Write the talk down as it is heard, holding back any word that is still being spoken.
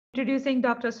Introducing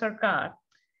Dr. Sarkar.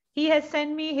 He has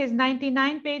sent me his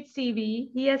 99-page CV.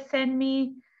 He has sent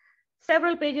me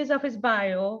several pages of his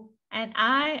bio, and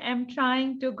I am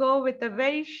trying to go with a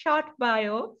very short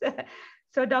bio.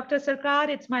 So, Dr. Sarkar,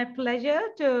 it's my pleasure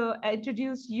to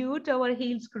introduce you to our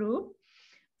HEALS group.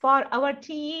 For our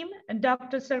team,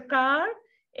 Dr. Sarkar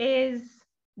is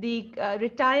the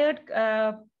retired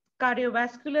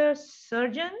cardiovascular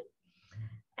surgeon,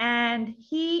 and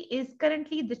he is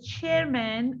currently the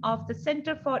chairman of the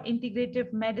Center for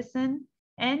Integrative Medicine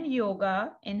and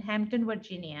Yoga in Hampton,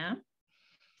 Virginia.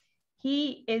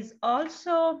 He is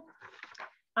also,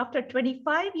 after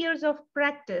 25 years of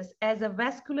practice as a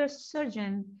vascular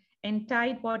surgeon in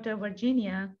Tidewater,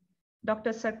 Virginia,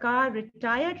 Dr. Sarkar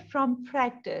retired from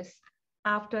practice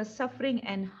after suffering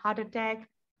an heart attack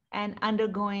and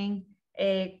undergoing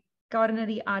a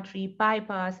coronary artery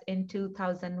bypass in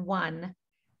 2001.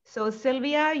 So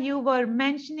Sylvia, you were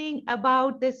mentioning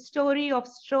about the story of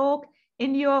stroke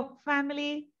in your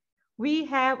family. We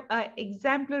have an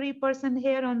exemplary person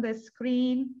here on the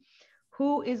screen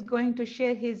who is going to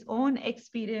share his own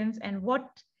experience and what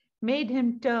made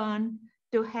him turn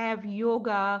to have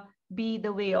yoga be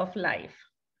the way of life.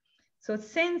 So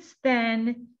since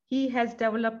then, he has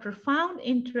developed profound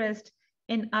interest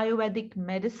in Ayurvedic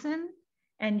medicine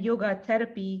and yoga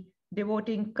therapy,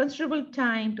 devoting considerable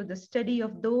time to the study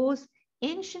of those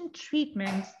ancient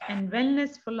treatments and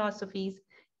wellness philosophies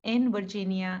in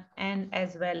Virginia and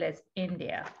as well as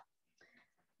India.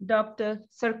 Dr.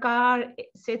 Sarkar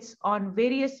sits on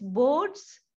various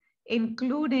boards,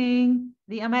 including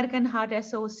the American Heart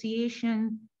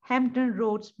Association Hampton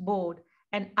Roads Board,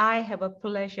 and I have a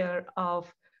pleasure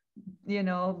of,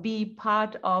 be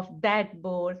part of that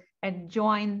board and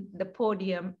join the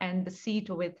podium and the seat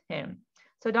with him.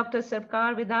 So Dr.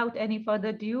 Sarkar, without any further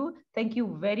ado, thank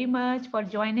you very much for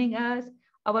joining us.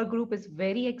 Our group is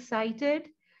very excited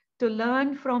to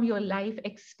learn from your life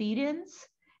experience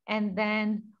and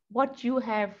then what you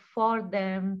have for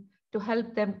them to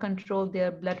help them control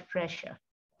their blood pressure.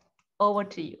 Over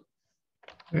to you.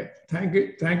 Thank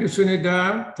you,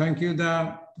 Sunita. Thank you,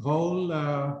 the whole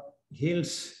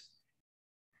HEALS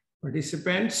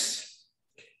participants.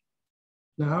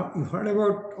 Now, you heard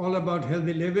all about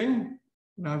healthy living.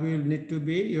 Now we need to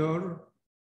be your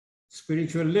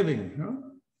spiritual living. Huh?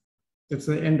 That's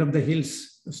the end of the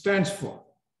HEALS stands for.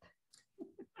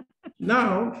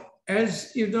 Now,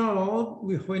 as you know,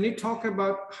 when we talk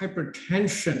about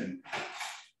hypertension,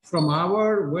 from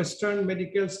our Western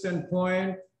medical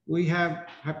standpoint, we have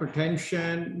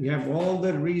hypertension, we have all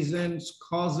the reasons,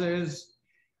 causes,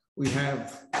 we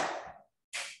have,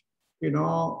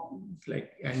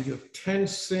 like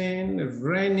angiotensin,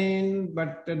 renin,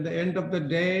 but at the end of the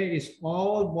day, it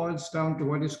all boils down to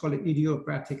what is called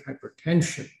idiopathic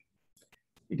hypertension.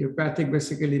 Idiopathic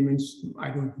basically means I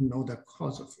don't know the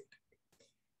cause of it.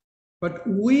 But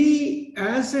we,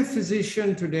 as a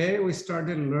physician today, we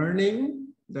started learning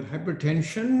that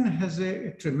hypertension has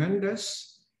a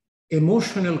tremendous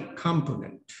emotional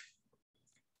component.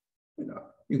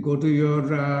 You go to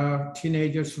your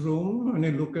teenager's room and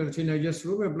you look at the teenager's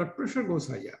room, your blood pressure goes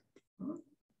high up.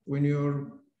 When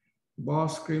your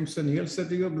boss screams and yells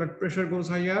at you, your blood pressure goes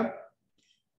high up.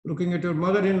 Looking at your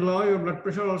mother-in-law, your blood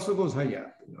pressure also goes high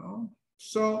up.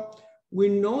 So we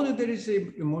know that there is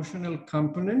an emotional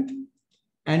component,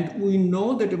 and we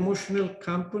know that emotional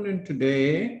component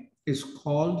today is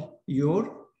called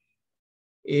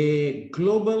a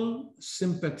global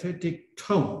sympathetic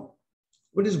tone.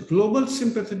 What is global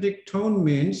sympathetic tone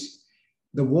means?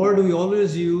 The word we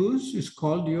always use is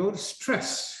called your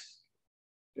stress.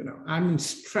 I'm in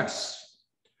stress.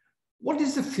 What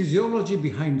is the physiology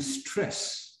behind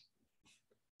stress?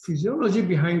 Physiology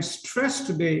behind stress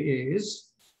today is,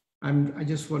 I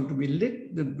just want to be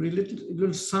it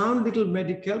will sound a little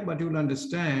medical, but you will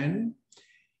understand,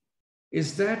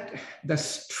 is that the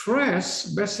stress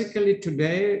basically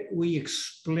today we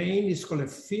explain is called a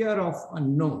fear of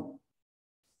unknown.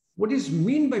 What is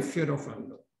mean by fear of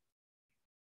unknown?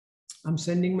 I'm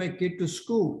sending my kid to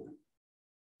school.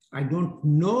 I don't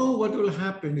know what will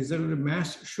happen. Is there a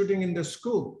mass shooting in the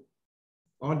school?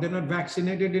 Or they're not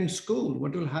vaccinated in school?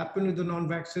 What will happen with the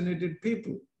non-vaccinated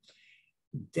people?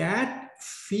 That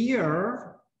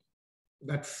fear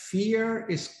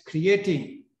is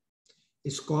creating,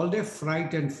 is called a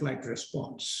fright and flight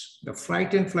response. The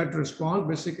fright and flight response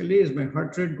basically is my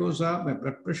heart rate goes up, my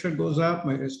blood pressure goes up,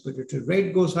 my respiratory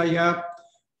rate goes high up,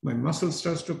 my muscle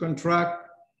starts to contract,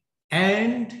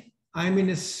 and I'm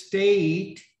in a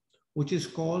state which is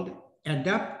called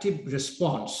adaptive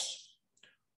response.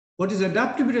 What is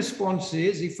adaptive response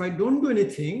is, if I don't do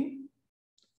anything,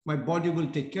 my body will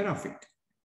take care of it.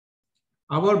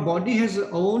 Our body has its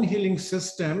own healing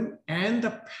system and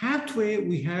the pathway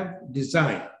we have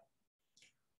designed.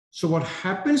 So what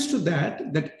happens to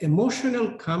that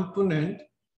emotional component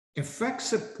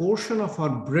affects a portion of our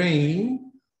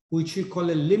brain, which we call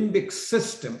a limbic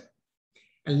system.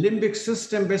 A limbic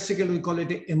system, basically we call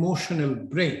it an emotional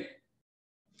brain.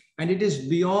 And it is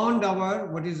beyond our,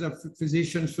 what is the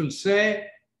physicians will say,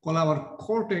 call our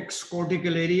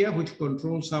cortical area, which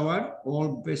controls our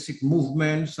all basic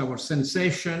movements, our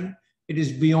sensation. It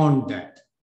is beyond that.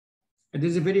 And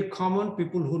this is very common,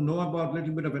 people who know about a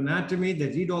little bit of anatomy, they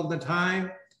read all the time.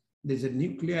 There's a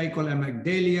nuclei called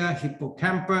amygdala,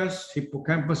 hippocampus.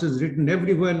 Hippocampus is written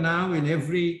everywhere now, in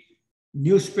every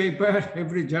newspaper,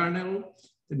 every journal.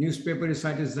 The newspaper is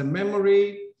cited as the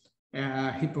memory.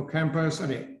 Hippocampus,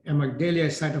 amygdala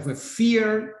is site of a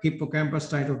fear. Hippocampus,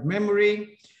 site of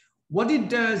memory. What it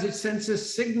does, it sends a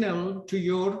signal to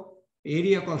your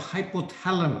area called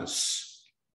hypothalamus.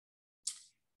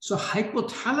 So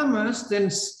hypothalamus then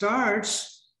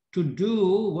starts to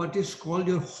do what is called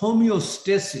your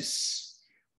homeostasis.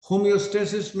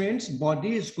 Homeostasis means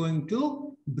body is going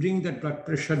to bring the blood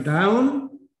pressure down,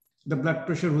 the blood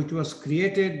pressure which was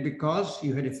created because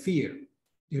you had a fear.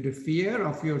 You had a fear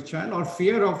of your child or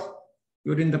fear of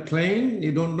you're in the plane,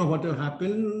 you don't know what will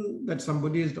happen, that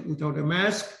somebody is without a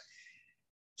mask.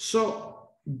 So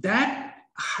that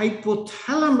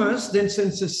hypothalamus then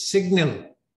sends a signal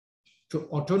to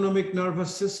autonomic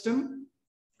nervous system,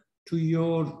 to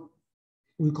your,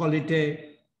 we call it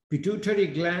a pituitary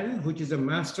gland, which is a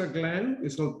master gland.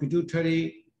 It's called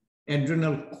pituitary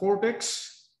adrenal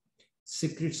cortex,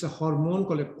 secretes a hormone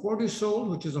called a cortisol,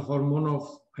 which is a hormone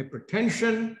of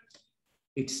hypertension.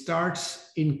 It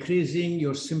starts increasing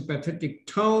your sympathetic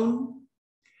tone.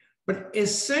 But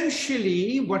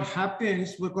essentially what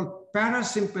happens, we call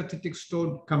parasympathetic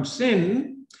tone comes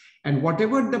in, and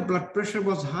whatever the blood pressure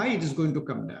was high, it is going to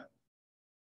come down.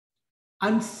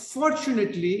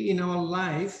 Unfortunately, in our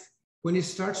life, when it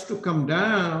starts to come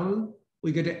down,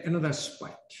 we get another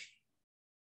spike.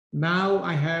 Now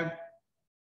I have,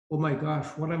 oh my gosh,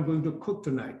 what I'm going to cook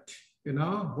tonight, you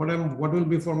know, what will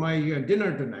be for my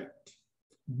dinner tonight?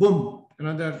 Boom,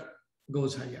 another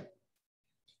goes high up.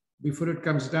 Before it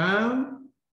comes down,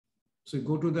 so you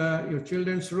go to your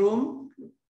children's room,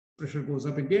 pressure goes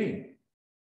up again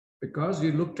because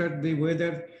you looked at the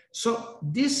weather. So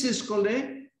this is called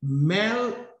a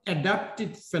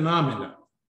maladaptive phenomena.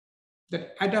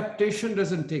 That adaptation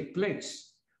doesn't take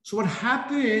place. So what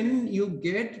happens, you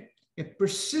get a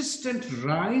persistent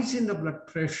rise in the blood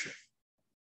pressure.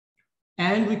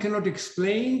 And we cannot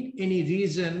explain any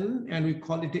reason, and we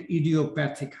call it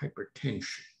idiopathic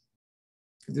hypertension.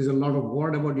 There's a lot of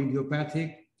word about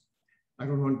idiopathic. I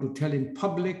don't want to tell in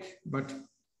public, but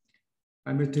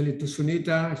I will tell it to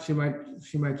Sunita.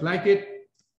 She might like it.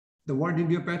 The word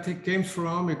idiopathic came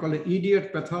from, we call it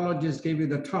idiot pathologist gave you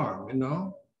the term, you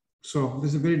know. So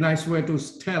this is a very nice way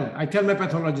to tell. I tell my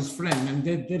pathologist friend and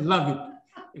they love it.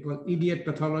 Because idiot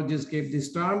pathologist gave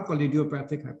this term called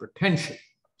idiopathic hypertension.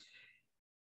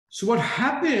 So what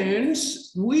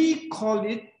happens, we call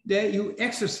it that you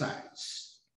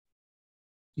exercise.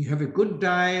 You have a good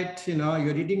diet, you know,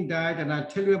 you're eating diet, and I'll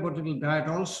tell you about little diet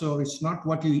also. It's not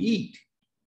what you eat,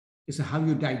 it's how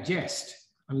you digest.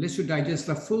 Unless you digest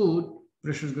the food,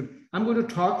 pressure is good. I'm going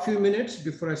to talk a few minutes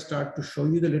before I start to show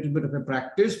you the little bit of a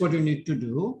practice, what you need to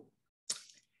do,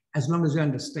 as long as you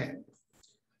understand.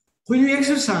 When you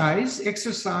exercise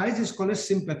is called a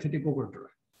sympathetic overdrive.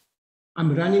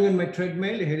 I'm running on my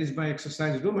treadmill. Here is my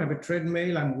exercise room. I have a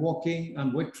treadmill. I'm walking.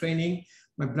 I'm weight training.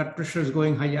 My blood pressure is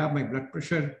going high up. My blood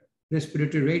pressure,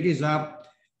 respiratory rate is up.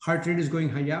 Heart rate is going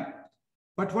high up.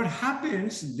 But what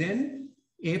happens then,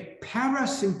 a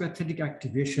parasympathetic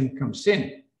activation comes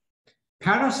in.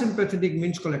 Parasympathetic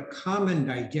means called a calm and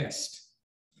digest.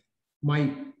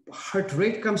 My heart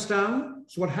rate comes down.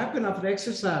 So what happened after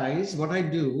exercise, what I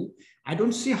do, I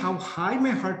don't see how high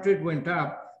my heart rate went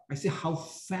up. I see how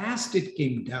fast it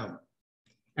came down.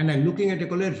 And I'm looking at a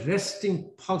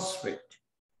resting pulse rate.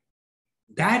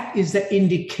 That is the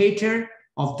indicator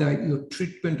of your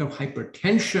treatment of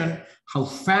hypertension, how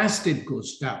fast it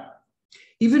goes down.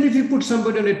 Even if you put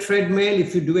somebody on a treadmill,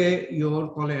 if you do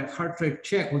your heart rate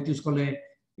check, which is called a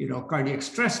cardiac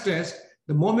stress test,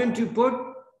 the moment you put,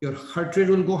 your heart rate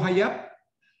will go high up.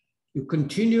 You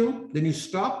continue, then you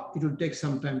stop, it will take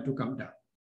some time to come down.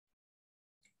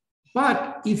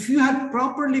 But if you have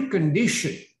properly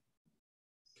conditioned,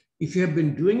 if you have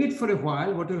been doing it for a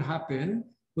while, what will happen,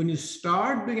 when you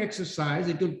start doing exercise,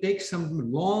 it will take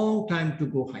some long time to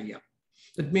go high up.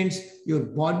 That means your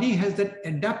body has that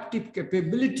adaptive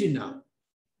capability now.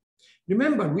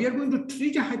 Remember, we are going to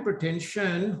treat a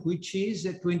hypertension which is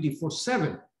a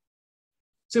 24/7.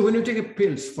 So when you take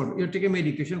you take a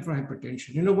medication for hypertension,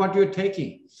 you know what you're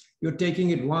taking? You're taking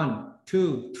it 1,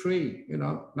 2, 3,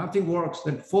 nothing works,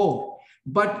 then 4,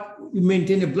 but you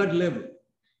maintain a blood level.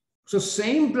 So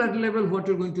same blood level, what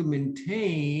you're going to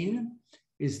maintain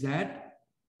is that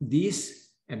this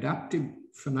adaptive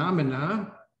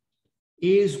phenomena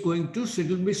is going to, so it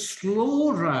will be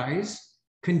slow rise,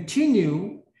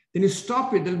 continue, then you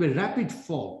stop it, there'll be rapid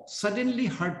fall. Suddenly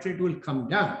heart rate will come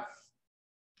down.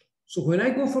 So when I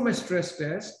go for my stress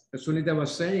test, as Sunita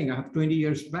was saying, I have 20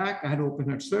 years back, I had open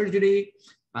heart surgery.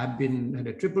 I've had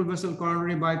a triple vessel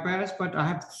coronary bypass, but I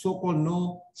have so-called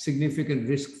no significant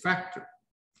risk factor.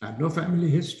 I have no family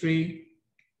history.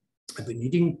 I've been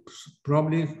eating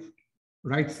probably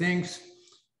right things.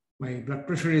 My blood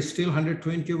pressure is still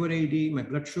 120/80. My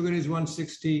blood sugar is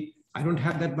 160. I don't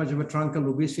have that much of a truncal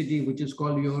obesity, which is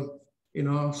called your,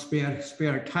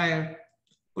 spare tire.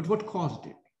 But what caused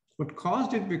it? What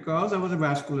caused it? Because I was a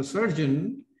vascular surgeon,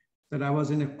 that I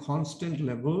was in a constant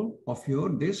level of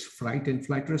this fight and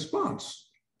flight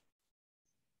response.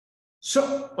 So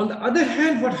on the other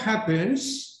hand, what happens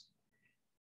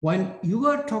when you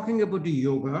are talking about the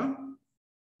yoga,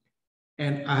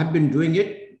 and I have been doing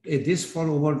this for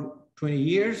over 20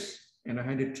 years, and I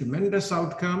had a tremendous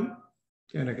outcome.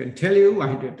 And I can tell you,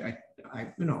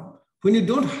 when you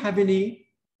don't have any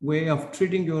way of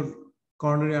treating your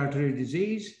coronary artery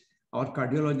disease, our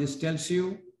cardiologist tells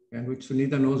you, and which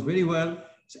Sunita knows very well,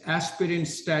 it's aspirin,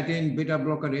 statin, beta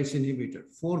blocker, ACE inhibitor.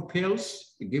 4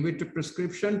 pills, you give it to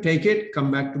prescription, take it, come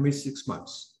back to me 6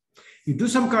 months. You do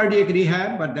some cardiac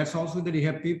rehab, but that's also the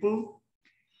rehab people.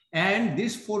 And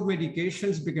these 4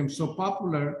 medications became so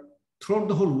popular throughout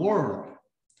the whole world.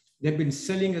 They've been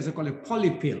selling as a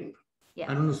polypill. Yeah.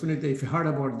 I don't know, Sunita, if you heard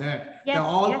about that. Yes, they're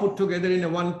all put together in a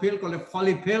one pill called a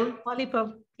polypill. Polypill,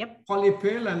 yep.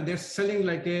 Polypill, and they're selling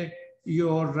like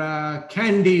your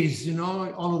candies,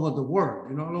 all over the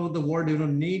world. All over the world, you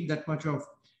don't need that much of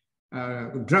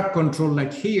drug control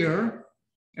like here.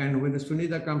 And when the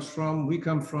Sunita comes from, we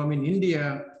come from in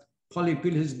India,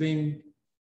 polypill has been,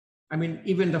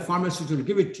 even the pharmacist will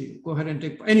give it to you. Go ahead and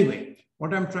take, anyway,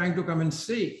 what I'm trying to come and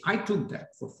say, I took that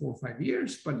for 4 or 5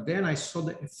 years, but then I saw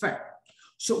the effect.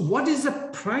 So what is the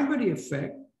primary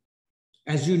effect?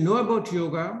 As you know about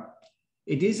yoga,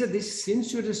 it is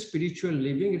since you're a spiritual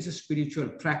living, it's a spiritual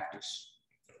practice.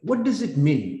 What does it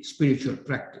mean, spiritual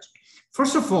practice?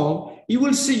 First of all, you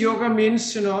will see yoga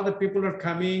means, the people are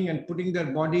coming and putting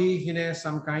their body in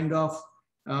some kind of,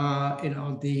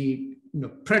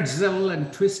 pretzel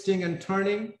and twisting and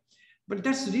turning. But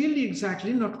that's really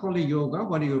exactly not called a yoga,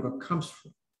 what a yoga comes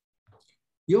from.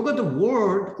 Yoga, the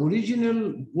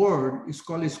original word is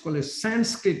called a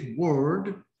Sanskrit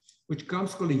word, which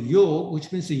comes called a yog,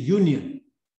 which means a union.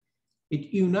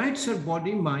 It unites our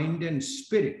body, mind, and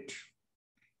spirit.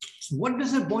 So what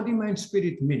does a body, mind,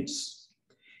 spirit means?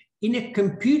 In a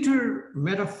computer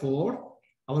metaphor,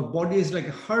 our body is like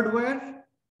a hardware,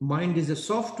 mind is a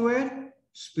software,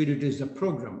 spirit is a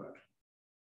programmer.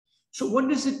 So what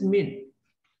does it mean?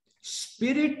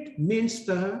 Spirit means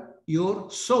your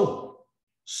soul.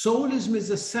 Soul means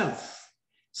the self.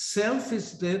 Self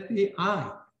is the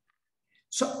I.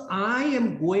 So I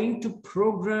am going to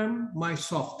program my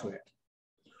software.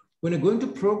 When I'm going to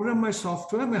program my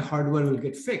software, my hardware will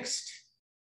get fixed.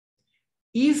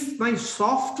 If my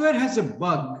software has a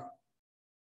bug,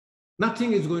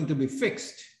 nothing is going to be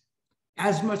fixed.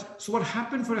 So what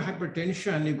happened for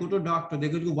hypertension, you go to a doctor, they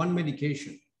give you one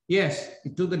medication. Yes,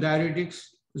 you took the diuretics,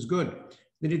 it's good.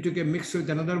 Then you took a mix with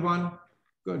another one,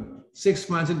 good. 6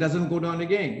 months, it doesn't go down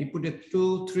again. You put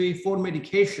 2, 3, 4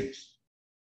 medications.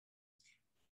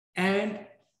 And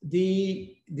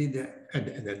the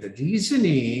reason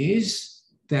is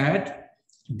that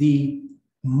the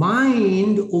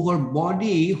mind over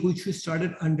body, which we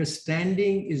started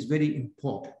understanding, is very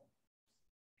important.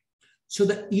 So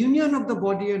the union of the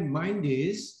body and mind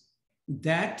is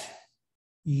that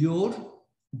your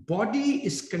body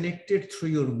is connected through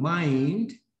your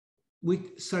mind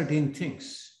with certain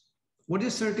things. What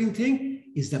is certain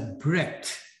thing? Is the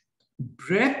breath.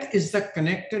 Breath is the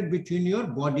connected between your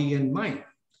body and mind.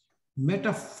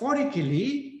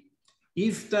 Metaphorically,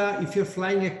 if you're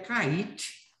flying a kite,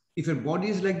 if your body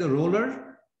is like the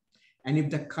roller, and if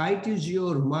the kite is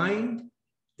your mind,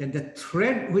 then the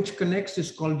thread which connects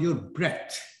is called your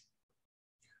breath.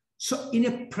 So in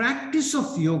a practice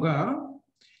of yoga,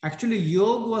 actually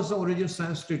yoga was the original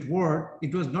Sanskrit word.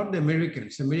 It was not the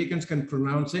Americans. Americans can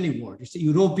pronounce any word. It's the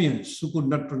Europeans who could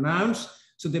not pronounce.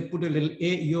 So they put a little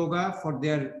yoga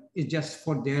it's just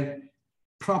for their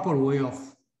proper way of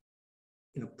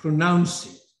pronounce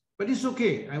it. But it's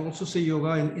okay. I also say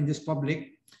yoga in this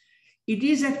public. It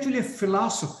is actually a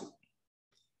philosophy.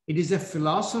 It is a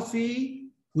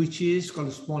philosophy which is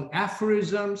called small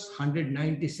aphorisms,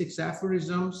 196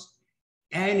 aphorisms.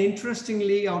 And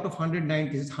interestingly, out of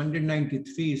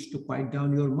 193 is to quiet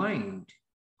down your mind.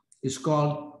 It's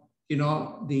called,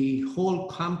 the whole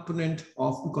component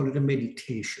of, we call it a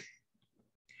meditation.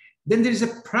 Then there is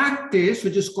a practice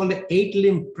which is called the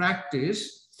 8-limb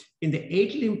practice. In the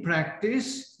 8-limb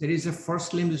practice, there is a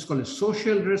first limb is called a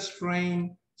social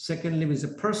restraint. Second limb is a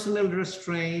personal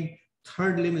restraint.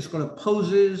 Third limb is called a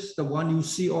poses, the one you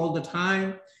see all the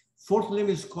time. Fourth limb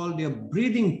is called a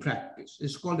breathing practice.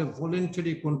 It's called a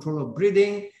voluntary control of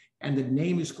breathing, and the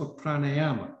name is called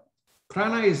pranayama.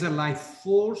 Prana is a life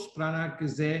force. Prana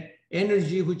is the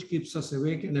energy which keeps us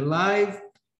awake and alive,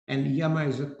 and yama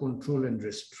is a control and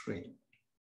restraint.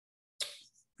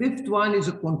 Fifth one is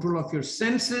a control of your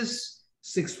senses.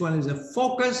 Sixth one is a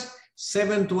focus.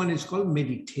 Seventh one is called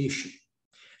meditation.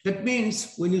 That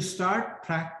means when you start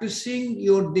practicing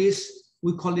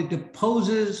we call it the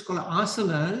poses, called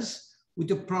asanas, with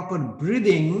the proper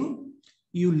breathing,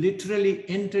 you literally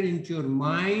enter into your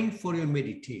mind for your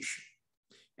meditation.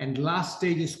 And last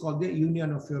stage is called the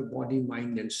union of your body,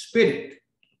 mind, and spirit.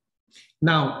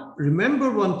 Now,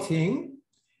 remember one thing,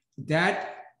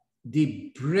 that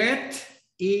the breath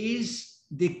is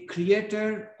the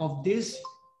creator of this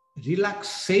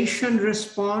relaxation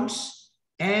response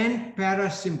and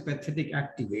parasympathetic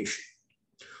activation.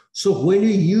 So when you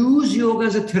use yoga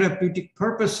as a therapeutic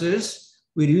purposes,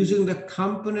 we're using the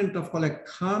component of called a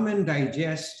calm and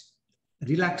digest,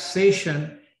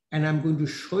 relaxation, and I'm going to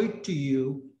show it to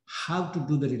you how to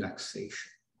do the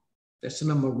relaxation. That's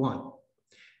number one.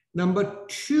 Number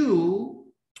two,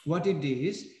 what it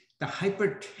is, the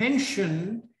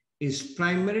hypertension is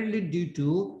primarily due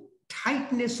to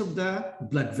tightness of the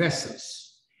blood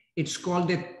vessels. It's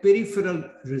called a peripheral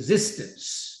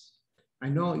resistance. I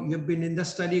know you've been in the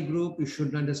study group, you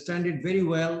should understand it very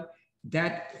well,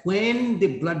 that when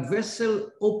the blood vessel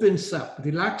opens up,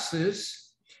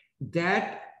 relaxes,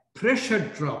 that pressure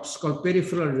drops, called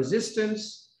peripheral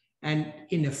resistance, and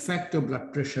in effect, your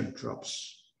blood pressure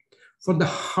drops. For the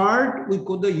heart, we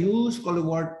could use called the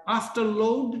word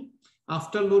afterload.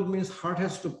 Afterload means heart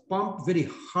has to pump very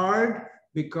hard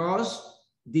because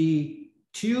the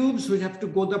tubes which have to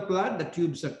go the blood, the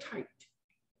tubes are tight.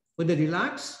 When they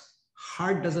relax,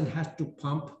 heart doesn't have to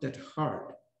pump that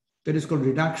hard. That is called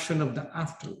reduction of the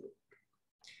afterload.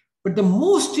 But the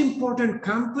most important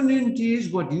component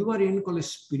is what you are in called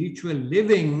spiritual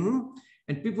living.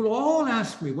 And people all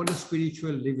ask me what a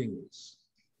spiritual living is.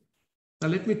 Now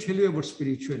let me tell you about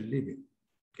spiritual living.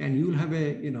 And you'll have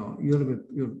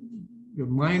your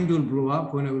mind will blow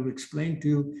up when I will explain to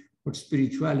you what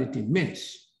spirituality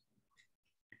means.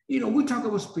 We talk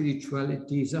about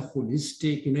spirituality as a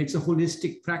holistic, it's a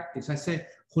holistic practice. I say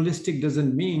holistic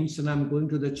doesn't mean, so I'm going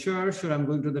to the church or I'm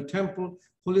going to the temple.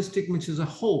 Holistic means as a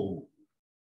whole.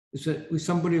 It's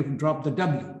somebody who dropped the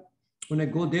W. When I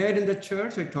go there in the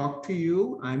church, I talk to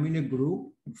you, I'm in a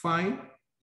group, fine.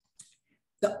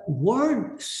 The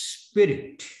word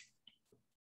spirit,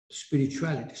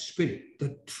 spirituality, spirit,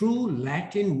 the true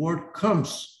Latin word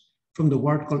comes from the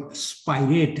word called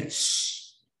spiritus.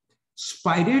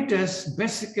 Spiritus,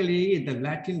 basically, the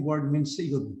Latin word means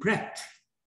your breath.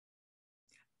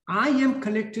 I am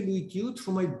connected with you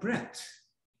through my breath.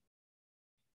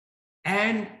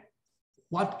 And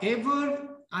whatever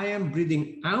I am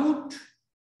breathing out,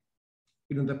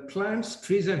 the plants,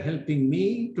 trees are helping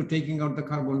me to taking out the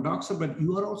carbon dioxide, but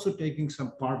you are also taking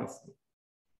some part of me.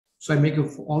 So I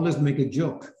always make a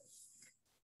joke.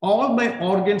 All my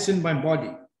organs in my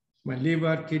body, my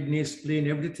liver, kidney, spleen,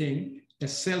 everything, the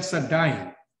cells are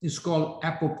dying. It's called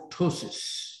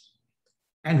apoptosis.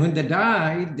 And when they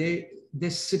die, they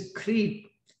secrete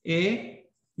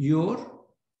we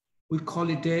call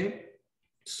it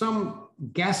some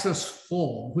gaseous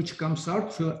form which comes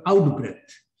out through your out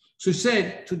breath. So he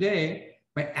said today,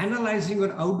 by analyzing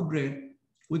your out breath,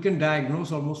 we can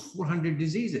diagnose almost 400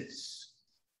 diseases.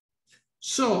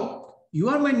 So you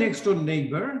are my next door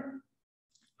neighbor.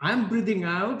 I'm breathing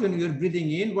out and you're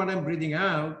breathing in what I'm breathing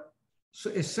out. So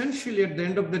essentially at the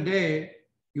end of the day,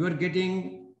 you are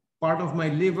getting part of my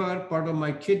liver, part of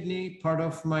my kidney, part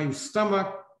of my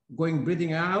stomach,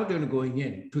 breathing out and going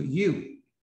in to you.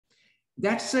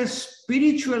 That's a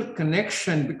spiritual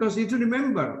connection because you have to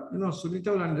remember, Sunita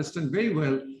will understand very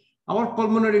well, our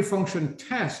pulmonary function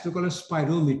test, we call it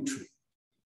spirometry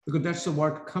because that's the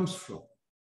word comes from.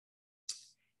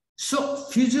 So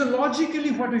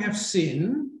physiologically, what we have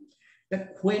seen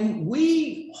that when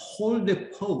we hold a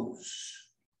pose,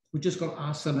 which is called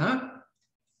asana,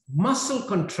 muscle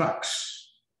contracts.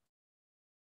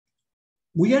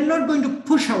 We are not going to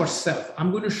push ourselves.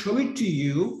 I'm going to show it to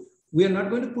you. We are not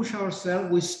going to push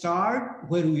ourselves. We start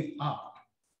where we are.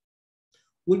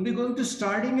 We'll be going to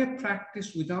starting a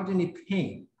practice without any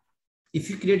pain. If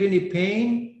you create any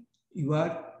pain, you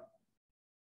are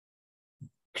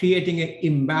creating an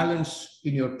imbalance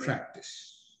in your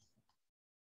practice.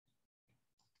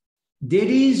 There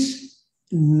is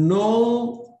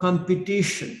no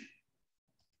competition.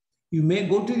 You may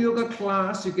go to yoga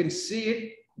class, you can see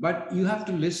it, but you have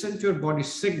to listen to your body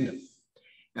signal.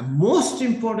 And most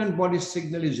important body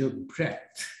signal is your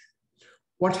breath.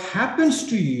 What happens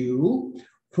to you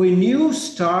when you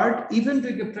start, even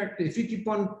doing a practice, if you keep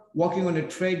on walking on a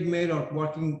treadmill or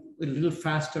walking a little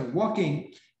faster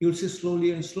walking, you'll see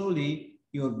slowly and slowly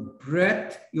your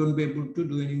breath, you won't be able to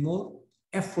do any more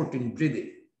effort in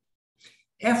breathing.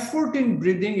 Effort in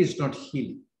breathing is not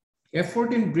healing.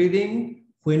 Effort in breathing,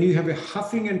 when you have a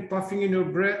huffing and puffing in your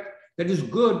breath, that is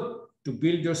good to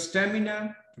build your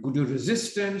stamina, good your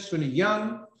resistance when you're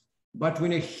young. But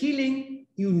when you're healing,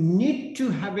 you need to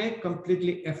have a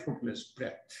completely effortless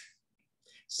breath.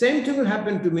 Same thing will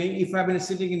happen to me if I've been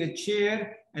sitting in a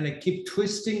chair and I keep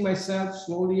twisting myself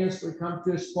slowly as I come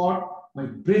to a spot. My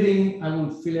breathing, I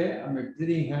will feel it, and my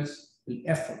breathing has an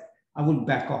effort. I will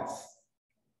back off.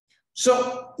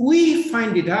 So we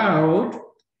find it out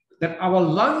that our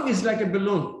lung is like a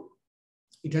balloon.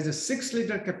 It has a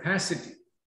 6-liter capacity.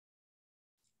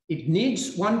 It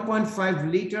needs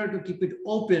 1.5 liter to keep it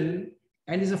open,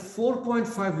 and is a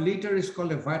 4.5 liter is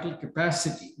called a vital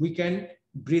capacity. We can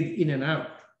breathe in and out.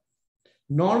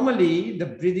 Normally, the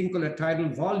breathing called a tidal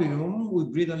volume, we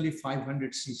breathe only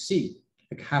 500 cc,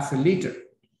 like half a liter.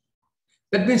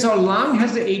 That means our lung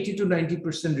has the 80 to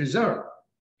 90% reserve.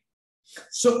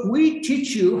 So we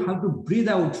teach you how to breathe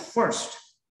out first.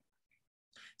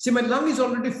 See, my lung is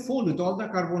already full with all the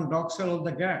carbon dioxide, all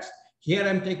the gas. Here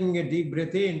I'm taking a deep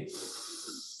breath in.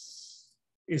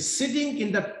 It's sitting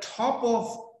in the top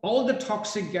of all the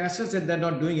toxic gases and they're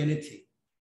not doing anything.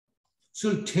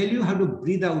 So I'll tell you how to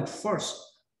breathe out first.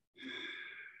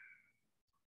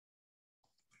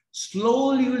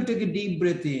 Slowly you will take a deep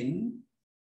breath in.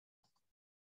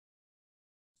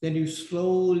 Then you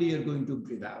slowly are going to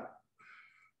breathe out.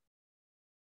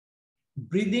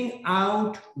 Breathing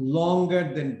out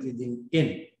longer than breathing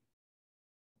in.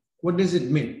 What does it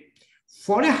mean?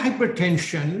 For a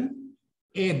hypertension,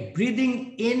 a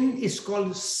breathing in is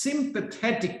called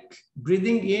sympathetic.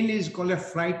 Breathing in is called a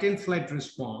fight and flight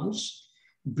response.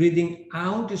 Breathing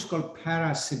out is called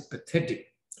parasympathetic,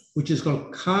 which is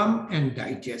called calm and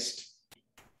digest.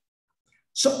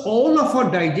 So all of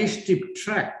our digestive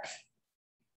tract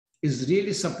is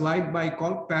really supplied by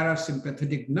called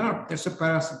parasympathetic nerve. That's a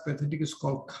parasympathetic is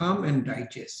called calm and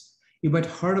digest. You might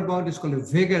heard about it's called a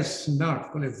vagus nerve,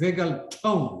 called a vagal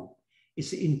tone.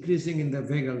 It's increasing in the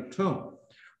vagal tone.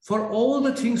 For all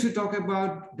the things we talk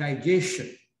about,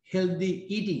 digestion, healthy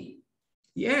eating.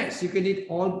 Yes, you can eat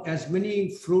as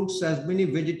many fruits, as many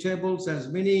vegetables, as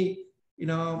many,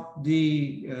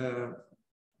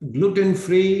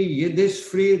 gluten-free, this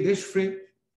free.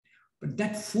 But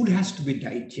that food has to be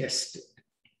digested.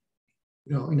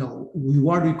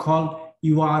 What we call,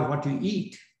 you are what you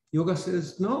eat. Yoga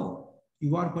says, no,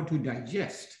 you are what you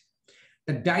digest.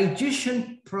 The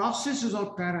digestion process is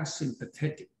all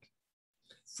parasympathetic.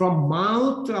 From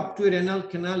mouth up to renal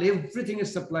canal, everything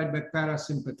is supplied by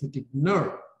parasympathetic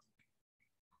nerve.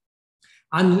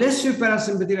 Unless your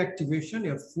parasympathetic activation,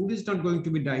 your food is not going to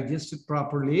be digested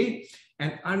properly,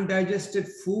 and undigested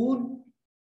food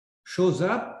shows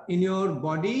up in your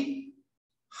body,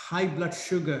 high blood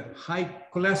sugar, high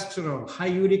cholesterol, high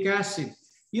uric acid.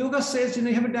 Yoga says, you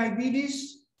have a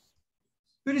diabetes?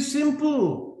 Very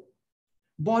simple.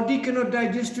 Body cannot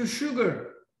digest your sugar.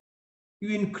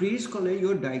 You increase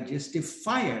your digestive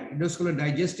fire. It is called a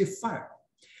digestive fire.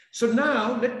 So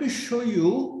now let me show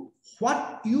you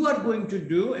what you are going to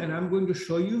do, and I'm going to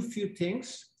show you a few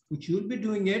things which you'll be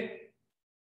doing it.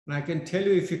 And I can tell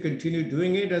you, if you continue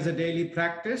doing it as a daily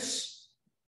practice,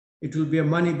 it will be a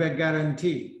money back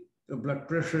guarantee. The blood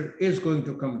pressure is going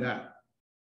to come down.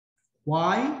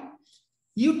 Why?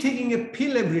 You taking a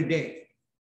pill every day.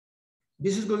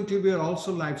 This is going to be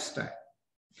also lifestyle.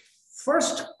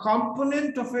 First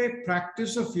component of a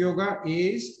practice of yoga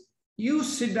is you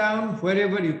sit down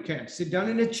wherever you can. Sit down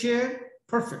in a chair,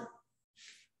 perfect.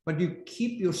 But you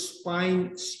keep your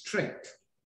spine straight.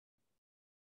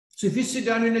 So if you sit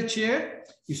down in a chair,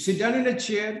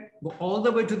 go all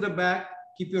the way to the back,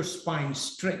 keep your spine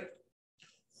straight.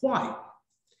 Why?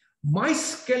 My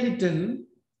skeleton,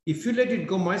 if you let it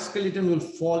go, my skeleton will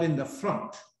fall in the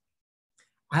front.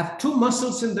 I have two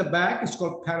muscles in the back. It's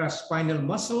called paraspinal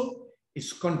muscle.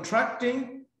 It's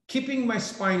contracting, keeping my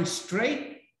spine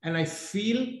straight, and I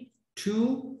feel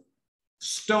two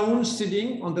stones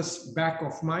sitting on the back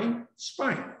of my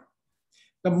spine.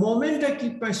 The moment I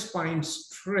keep my spine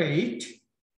straight,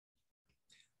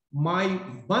 my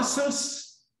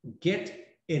muscles get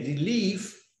a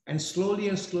relief, and slowly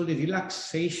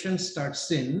relaxation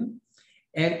starts in,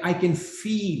 and I can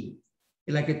feel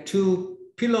like a two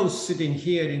pillows sitting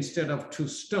here instead of two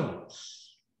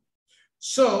stones.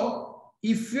 So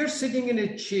if you're sitting in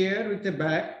a chair with the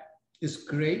back, it's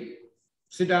great.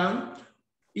 Sit down.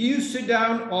 You sit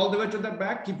down all the way to the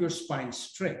back, keep your spine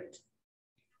straight.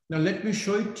 Now let me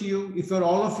show it to you. If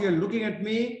all of you are looking at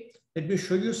me, let me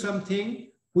show you something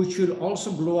which will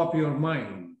also blow up your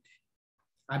mind.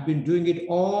 I've been doing it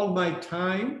all my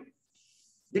time.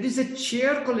 There is a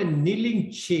chair called a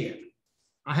kneeling chair.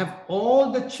 I have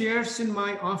all the chairs in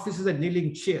my office as a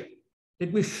kneeling chair.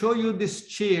 Let me show you this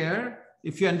chair,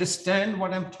 if you understand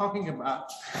what I'm talking about.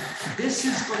 This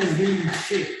is called a kneeling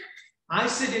chair. I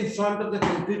sit in front of the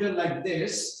computer like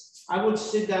this. I will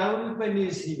sit down with my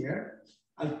knees here.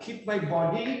 I'll keep my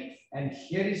body, and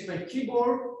here is my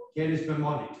keyboard, here is my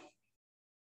monitor.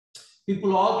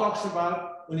 People all talks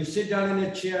about when you sit down in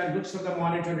a chair and looks at the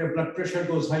monitor, your blood pressure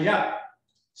goes high up.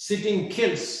 Sitting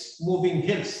kills, moving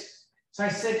heals. So I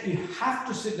said, you have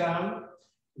to sit down,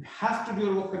 you have to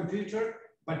do your computer,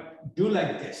 but do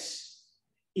like this.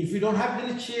 If you don't have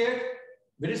any chair,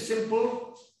 very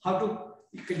simple,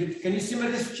 can you see my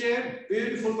this chair?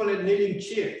 Beautiful kneeling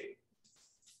chair.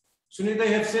 Sunita,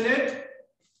 you have seen it?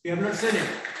 You have not seen it.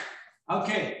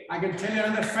 Okay, I can tell you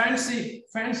another fancy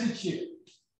chair.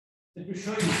 Let me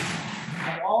show you. I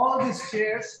have all these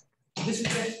chairs. This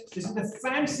is the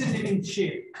fancy kneeling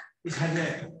chair. It has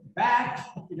a back,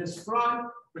 it has front,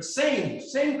 but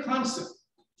same concept.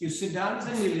 You sit down as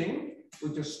a kneeling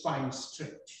with your spine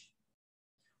straight.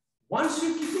 Once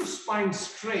you keep your spine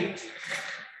straight,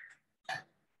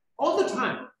 all the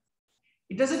time,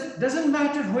 it doesn't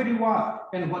matter where you are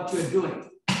and what you're doing.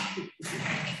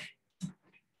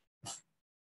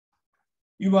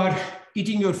 You are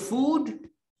eating your food,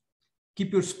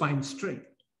 keep your spine straight.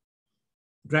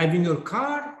 Driving your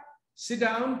car, sit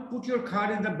down, put your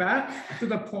car in the back to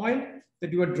the point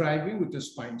that you are driving with your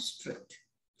spine straight.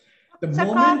 The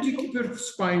moment you keep your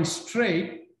spine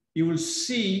straight, you will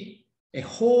see a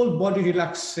whole body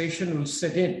relaxation will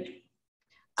set in.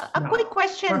 Quick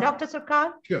question, Dr.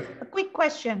 Sarkar. Sure. A quick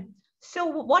question.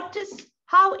 So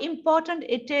how important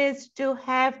it is to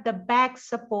have the back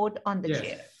support on the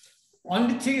chair?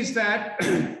 Only thing is that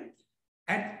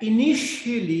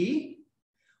initially,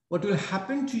 what will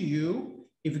happen to you,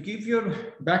 if you keep your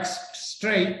back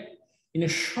straight, in a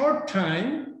short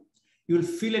time, you'll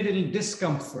feel a little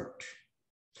discomfort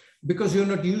because you're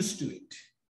not used to it.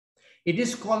 It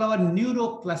is called our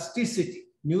neuroplasticity.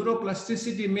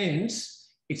 Neuroplasticity means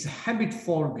it's a habit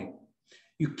forming.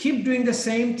 You keep doing the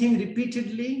same thing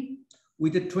repeatedly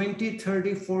with the 20,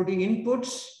 30, 40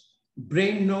 inputs,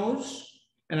 brain knows,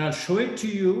 and I'll show it to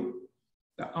you.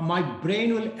 My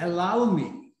brain will allow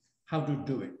me how to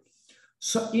do it.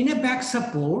 So in a back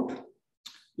support,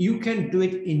 you can do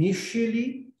it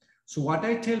initially. So what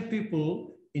I tell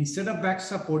people, instead of back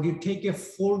support, you take a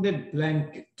folded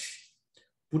blanket.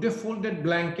 Put a folded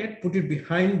blanket, put it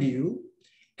behind you.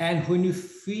 And when you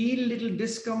feel little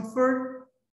discomfort,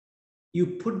 you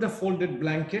put the folded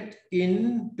blanket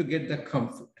in to get the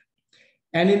comfort.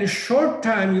 And in a short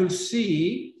time, you'll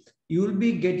see, you'll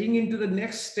be getting into the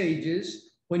next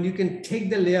stages when you can take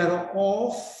the layer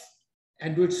off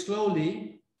and do it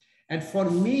slowly. And for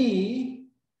me,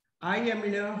 I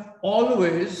am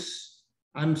always,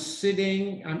 I'm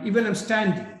sitting, I'm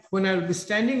standing. When I'll be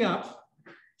standing up,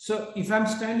 so if I'm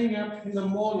standing up in the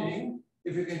morning,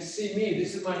 if you can see me,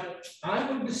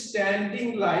 I will be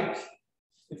standing like,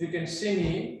 if you can see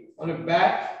me, on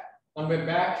my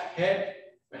back, head,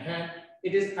 my hand,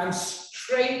 I'm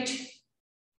straight.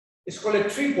 It's called a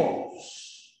tree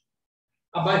pose.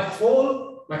 My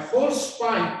whole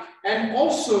spine. And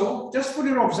also, just for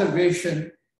your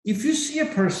observation, if you see a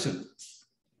person,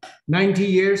 90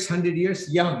 years, 100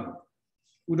 years, young,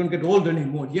 we don't get old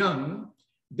anymore, young,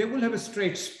 they will have a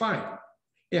straight spine.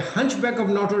 A hunchback of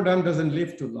Notre Dame doesn't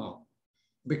live too long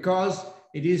because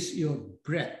it is your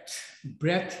breath.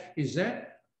 Breath is the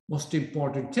most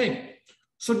important thing.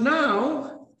 So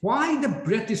now, why the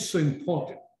breath is so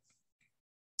important?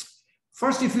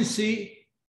 First, if you see,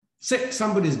 say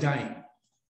somebody's dying.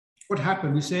 What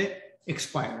happened? We say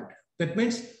expired. That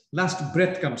means last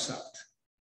breath comes out.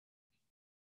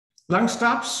 Lung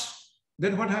stops.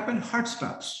 Then what happened? Heart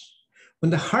stops.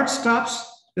 When the heart stops,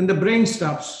 then the brain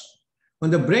stops.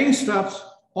 When the brain stops,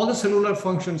 all the cellular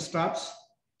function stops.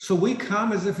 So we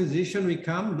come as a physician, we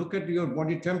come, look at your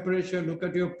body temperature, look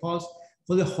at your pulse,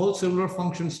 for the whole cellular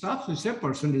function stops, we say a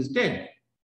person is dead.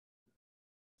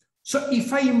 So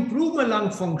if I improve my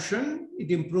lung function, it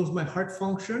improves my heart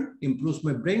function, improves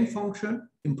my brain function,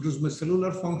 improves my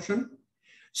cellular function.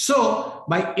 So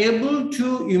by able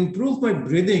to improve my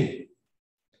breathing,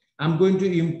 I'm going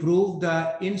to improve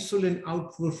the insulin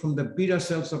output from the beta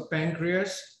cells of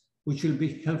pancreas, which will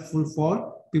be helpful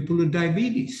for people with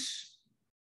diabetes.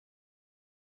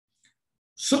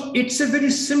 So it's a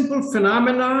very simple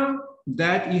phenomena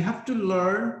that you have to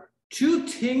learn two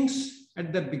things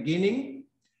at the beginning: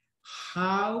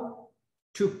 how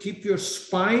to keep your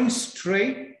spine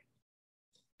straight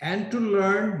and to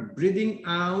learn breathing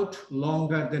out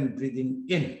longer than breathing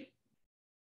in.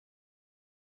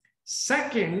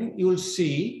 Second, you'll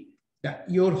see that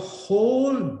your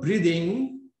whole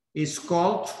breathing is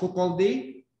called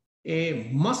the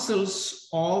muscles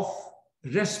of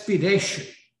respiration.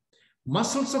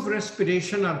 Muscles of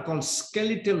respiration are called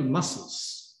skeletal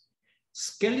muscles.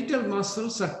 Skeletal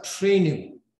muscles are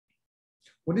trainable.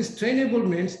 What is trainable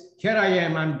means, here I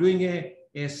am, I'm doing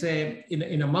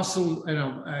in a muscle,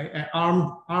 an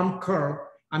arm curl,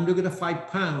 I'm doing it 5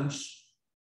 pounds.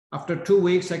 After 2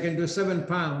 weeks, I can do 7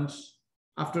 pounds.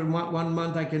 After 1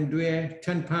 month, I can do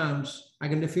 10 pounds. I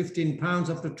can do 15 pounds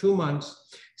after 2 months.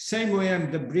 Same way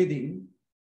I'm the breathing.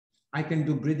 I can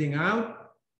do breathing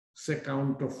out, say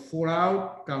count of 4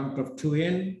 out, count of 2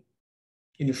 in.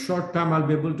 In a short time, I'll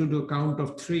be able to do count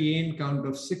of 3 in, count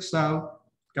of 6 out,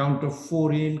 count of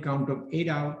 4 in, count of 8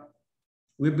 out.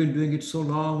 We've been doing it so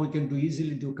long, we can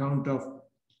easily do count of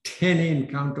 10 in,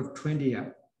 count of 20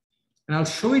 out. And I'll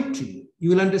show it to you. You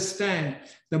will understand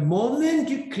the moment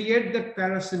you create that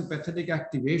parasympathetic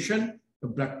activation, the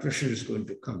blood pressure is going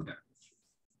to come down.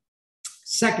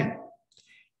 Second,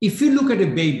 if you look at a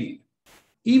baby,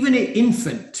 even an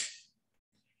infant,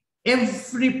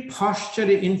 every posture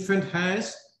an infant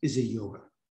has is a yoga.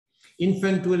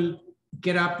 Infant will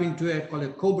get up into a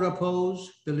cobra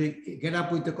pose. They'll get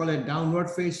up with a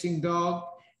downward facing dog.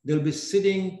 They'll be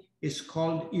sitting, it's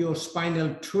called your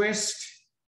spinal twist.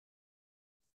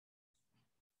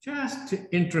 Just an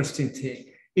interesting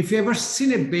thing. If you ever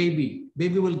seen a baby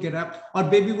will get up or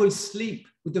baby will sleep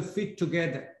with the feet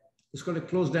together. It's called a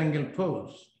closed angle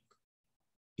pose.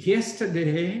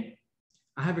 Yesterday,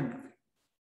 I have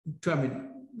 2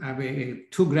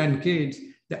 grandkids.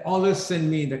 They always send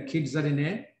me, the kids are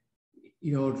in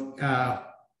your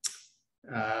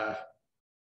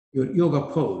yoga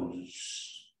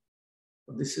pose.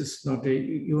 This is not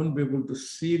you won't be able to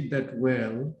see it that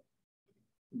well,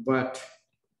 but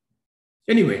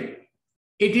anyway,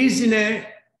 it is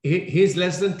he's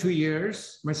less than 2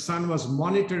 years. My son was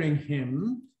monitoring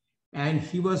him and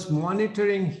he was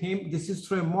monitoring him. This is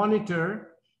through a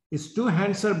monitor. His 2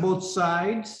 hands are both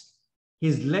sides.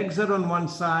 His legs are on one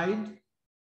side.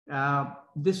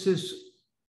 This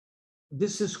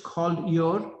is called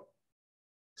your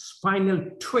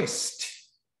spinal twist.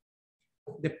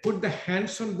 They put the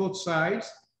hands on both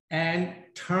sides and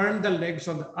turn the legs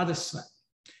on the other side.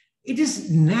 It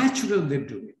is natural they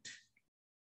do it.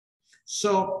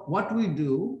 So what we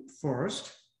do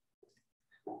first,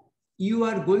 you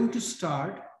are going to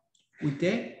start with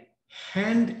a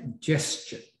hand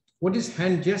gesture. What is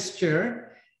hand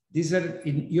gesture? These are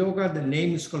in yoga, the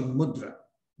name is called mudra.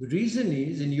 The reason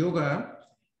is in yoga,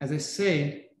 as I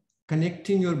said,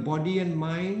 connecting your body and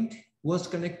mind was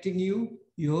connecting you,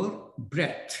 your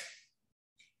breath.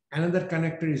 Another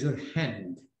connector is your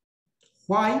hand.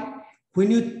 Why?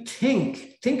 When you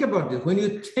think about this, when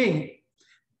you think,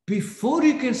 before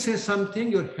you can say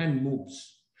something, your hand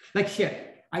moves. Like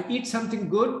here, I eat something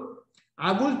good.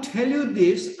 I will tell you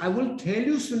this, I will tell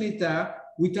you, Sunita,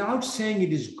 without saying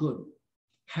it is good.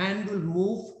 Hand will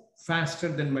move faster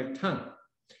than my tongue.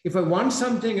 If I want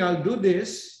something, I'll do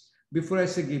this before I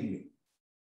say give me.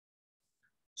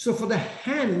 So for the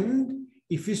hand,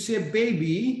 if you say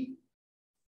baby,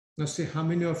 now say how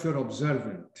many of you are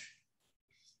observant?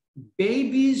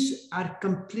 Babies are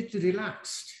completely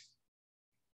relaxed.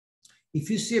 If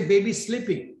you see a baby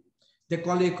sleeping, they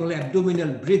call it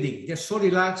abdominal breathing. They're so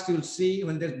relaxed, you'll see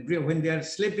when they're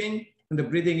sleeping, when they're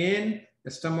breathing in,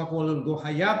 the stomach will go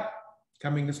high up,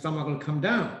 the stomach will come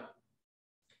down.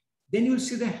 Then you'll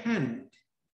see the hand,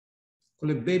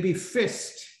 called a baby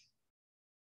fist.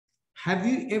 Have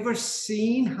you ever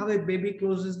seen how a baby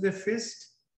closes their fist?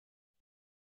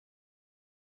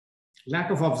 Lack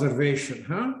of observation,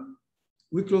 huh?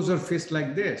 We close our fist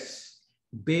like this.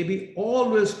 Baby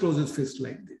always closes fist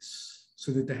like this.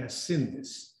 Sunita has seen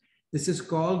this. This is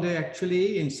called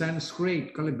actually in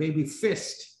Sanskrit, called a baby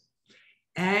fist.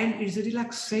 And it's a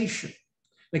relaxation,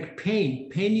 like pain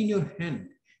in your hand.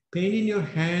 Pain in your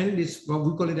hand is what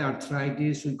we call it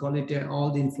arthritis. We call it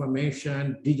all the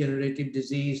inflammation, degenerative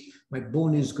disease. My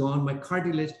bone is gone, my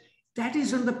cartilage. That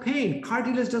is on the pain.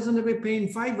 Cartilage doesn't have a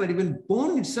pain fiber. Even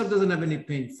bone itself doesn't have any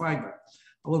pain fiber.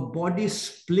 Our body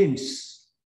splints,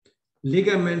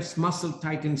 ligaments, muscle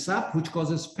tightens up, which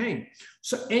causes pain.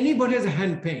 So anybody has a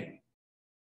hand pain,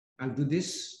 I'll do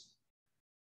this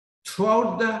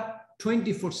throughout the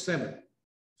 24/7.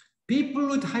 People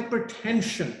with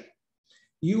hypertension,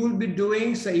 you will be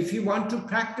doing, so if you want to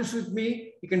practice with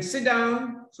me, you can sit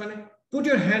down, put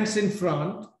your hands in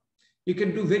front. You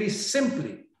can do very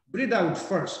simply. Breathe out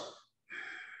first.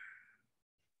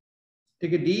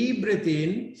 Take a deep breath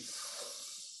in.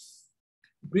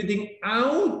 Breathing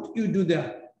out, you do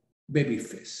the baby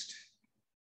fist.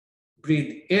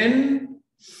 Breathe in,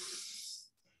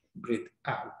 breathe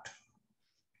out.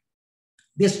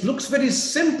 This looks very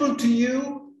simple to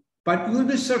you, but you'll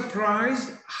be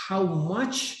surprised how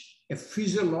much a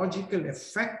physiological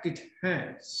effect it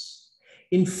has.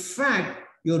 In fact,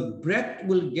 your breath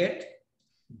will get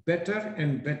better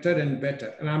and better and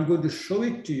better. And I'm going to show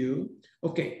it to you.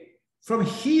 Okay, from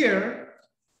here,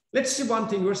 let's see one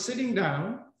thing. We're sitting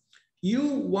down. You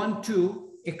want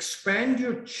to expand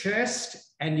your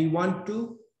chest and you want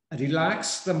to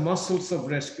relax the muscles of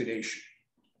respiration.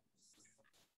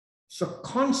 So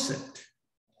concept,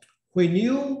 when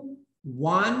you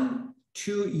want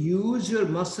to use your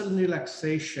muscle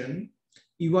relaxation,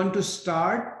 you want to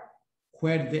start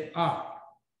where they are.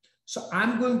 So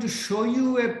I'm going to show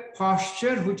you a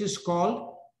posture which is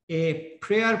called a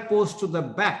prayer pose to the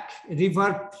back,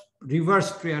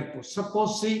 reverse prayer pose.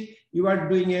 Suppose, see, you are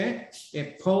doing a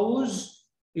pose,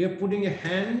 you're putting a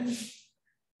hand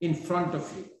in front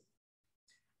of you.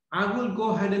 I will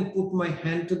go ahead and put my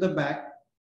hand to the back,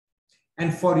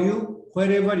 and for you,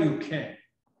 wherever you can.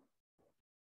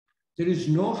 There is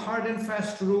no hard and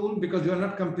fast rule because you are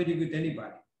not competing with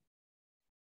anybody.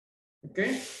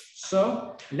 Okay,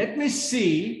 so let me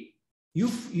see,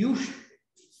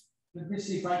 let me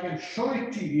see if I can show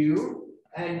it to you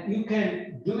and you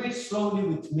can do it slowly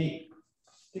with me.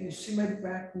 Can you see my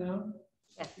back now?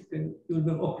 Yes.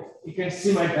 Okay, you can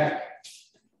see my back.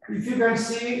 If you can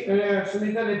see,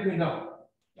 Sunita, let me know.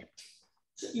 Yep.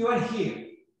 So you are here.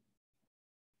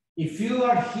 If you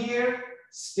are here,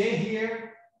 stay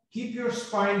here, keep your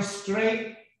spine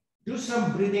straight, do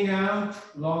some breathing out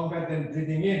longer than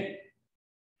breathing in.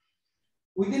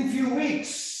 Within a few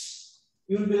weeks,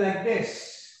 you'll be like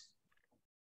this.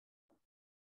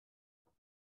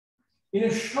 In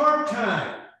a short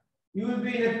time, you will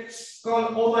be in a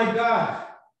called, oh my God,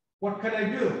 what can I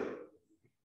do?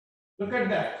 Look at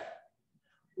that.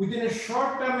 Within a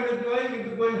short time, you'll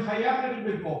be going high up a little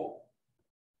bit more.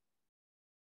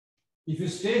 If you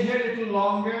stay here a little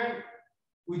longer,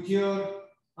 with your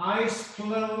eyes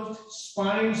closed,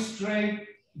 spine straight,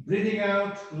 breathing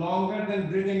out longer than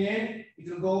breathing in,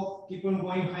 it will go, keep on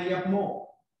going high up more.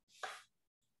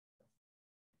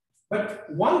 But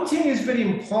one thing is very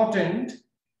important.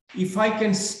 If I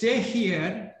can stay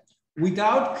here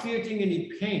without creating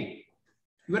any pain,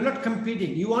 you are not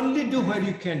competing. You only do where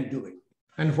you can do it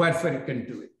and wherever you can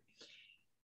do it.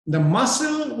 The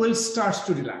muscle will start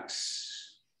to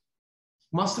relax.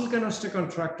 Muscle cannot stay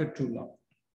contracted too long.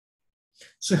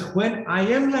 So when I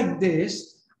am like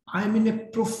this, I'm in a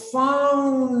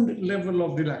profound level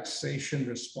of relaxation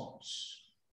response.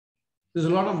 There's a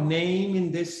lot of name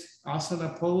in this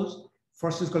asana pose.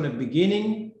 First is called a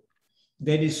beginning.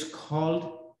 That is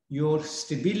called your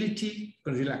stability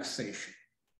and relaxation.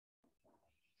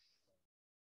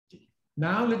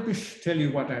 Now let me tell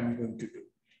you what I'm going to do.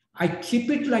 I keep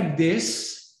it like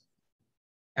this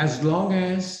as long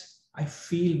as I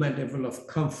feel my level of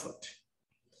comfort.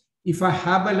 If I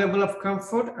have a level of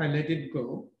comfort, I let it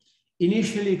go.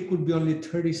 Initially, it could be only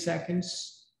 30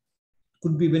 seconds,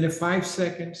 could be even 5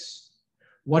 seconds.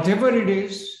 Whatever it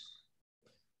is,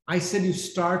 I said you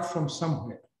start from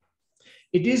somewhere.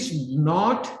 It is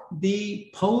not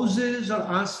the poses or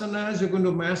asanas you're going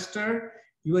to master.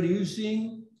 You are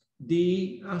using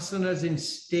the asanas in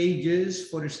stages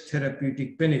for its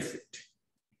therapeutic benefit.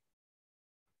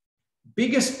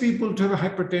 Biggest people to have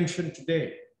hypertension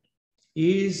today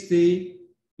is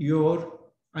your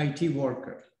IT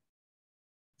worker.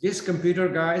 These computer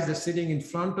guys, they're sitting in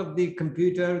front of the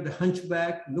computer, the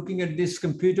hunchback, looking at this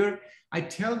computer. I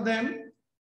tell them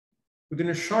within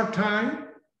a short time,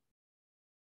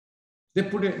 they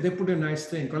put a nice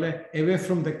thing called away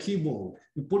from the keyboard.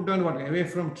 You put down what? Away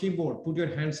from keyboard, put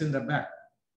your hands in the back.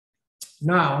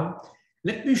 Now,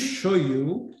 Let me show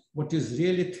you what is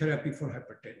really therapy for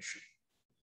hypertension.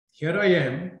 Here I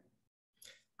am.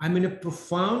 I'm in a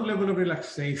profound level of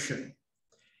relaxation.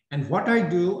 And what I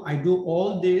do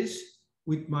all this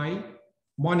with my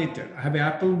monitor. I have an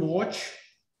Apple Watch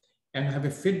and I have a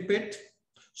Fitbit.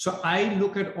 So I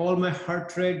look at all my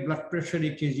heart rate, blood pressure,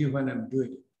 EKG when I'm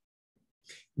doing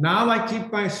it. Now I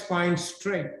keep my spine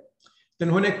straight.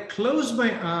 Then when I close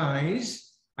my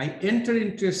eyes, I enter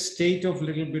into a state of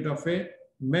little bit of a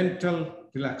mental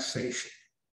relaxation.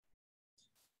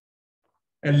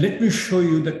 And let me show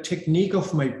you the technique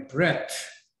of my breath,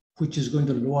 which is going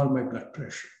to lower my blood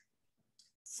pressure.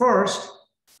 First,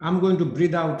 I'm going to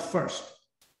breathe out first.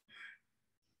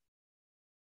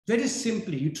 Very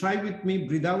simply, you try with me,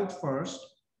 breathe out first.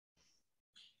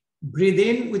 Breathe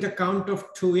in with a count of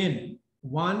 2 in,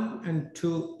 1 and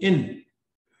 2 in.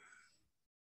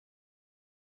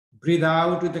 Breathe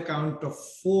out with a count of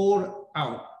 4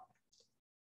 out.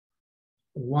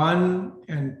 1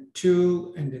 and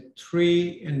 2 and a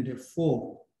 3 and a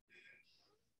 4.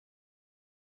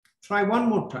 Try one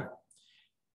more time.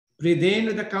 Breathe in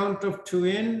with a count of 2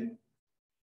 in.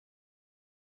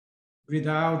 Breathe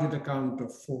out with a count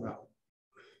of 4 out.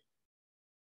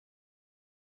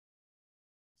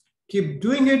 Keep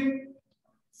doing it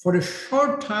for a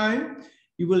short time.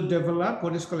 You will develop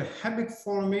what is called a habit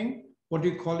forming, what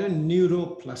we call a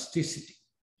neuroplasticity.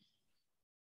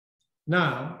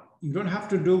 Now, you don't have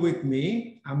to do with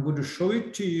me. I'm going to show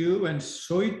it to you and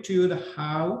show it to you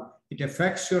how it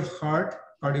affects your heart,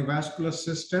 cardiovascular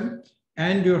system,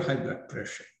 and your high blood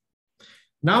pressure.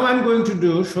 Now I'm going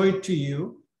to show it to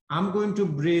you. I'm going to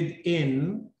breathe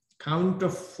in, count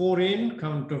of 4 in,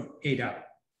 count of 8 out.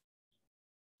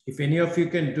 If any of you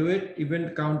can do it,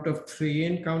 even count of 3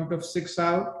 in, count of 6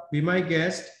 out, be my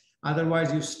guest.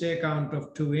 Otherwise, you stay count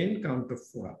of 2 in, count of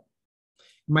 4 out.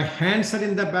 My hands are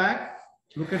in the back.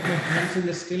 Look at my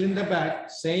hands still in the back.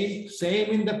 Same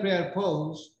in the prayer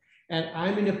pose. And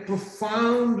I'm in a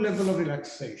profound level of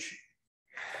relaxation.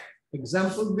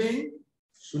 Example being,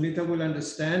 Sunita will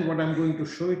understand what I'm going to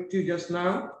show it to you just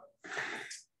now.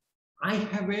 I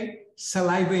have a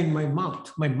saliva in my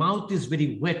mouth. My mouth is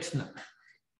very wet now.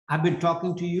 I've been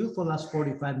talking to you for the last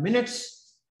 45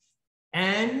 minutes.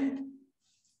 And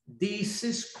this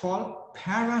is called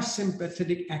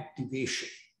parasympathetic activation.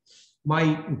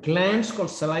 My glands called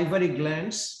salivary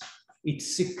glands, it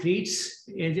secretes,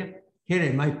 here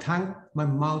my tongue, my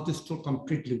mouth is still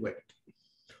completely wet.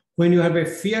 When you have a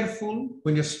fearful,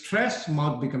 when you're stressed,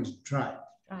 mouth becomes dry.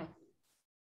 Right.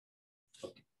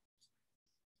 Okay.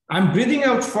 I'm breathing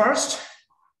out first.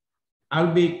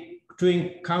 I'll be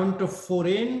doing count of 4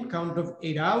 in, count of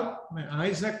 8 out. My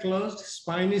eyes are closed,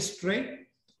 spine is straight.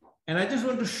 And I just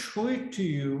want to show it to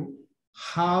you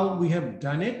how we have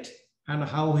done it and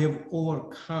how we have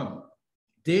overcome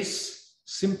this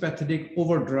sympathetic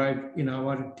overdrive in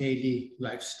our daily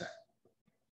lifestyle.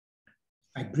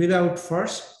 I breathe out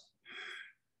first.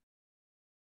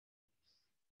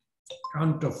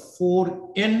 Count of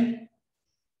 4 in.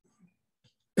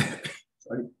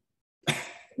 Sorry.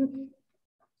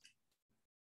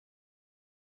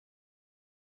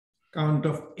 Count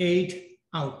of 8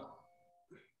 out.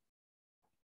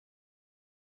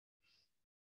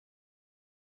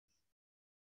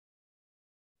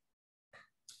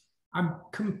 I'm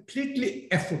completely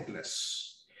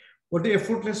effortless. What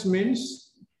effortless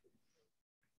means?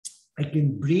 I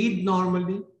can breathe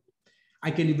normally.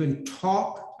 I can even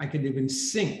talk. I can even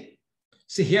sing.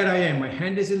 See, here I am. My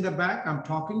hand is in the back. I'm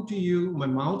talking to you. My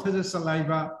mouth has a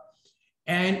saliva.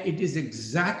 And it is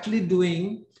exactly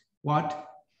doing what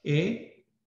a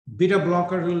beta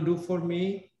blocker will do for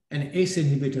me and ACE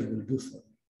inhibitor will do for me.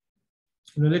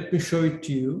 Now let me show it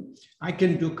to you. I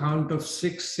can do count of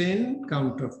 6 in,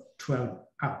 count of 12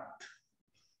 out.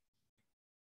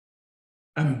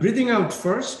 I'm breathing out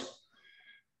first.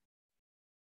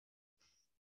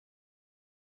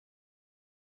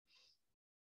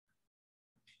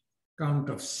 Count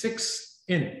of 6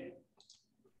 in.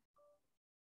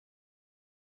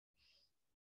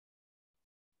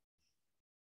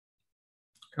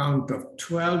 Count of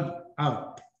 12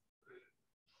 out.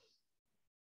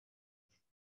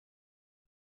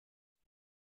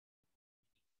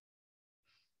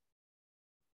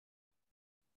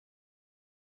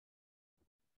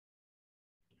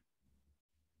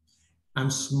 I'm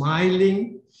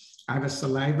smiling. I have a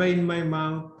saliva in my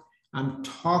mouth. I'm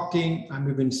talking. I'm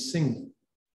even singing.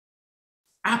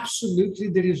 Absolutely,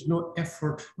 there is no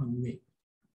effort on me.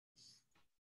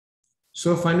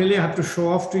 So finally, I have to show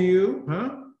off to you.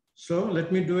 So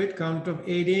let me do it. Count of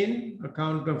 8 in, a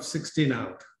count of 16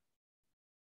 out.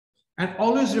 And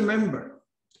always remember,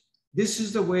 This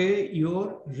is the way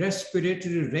your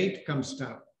respiratory rate comes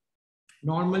down.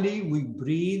 Normally, we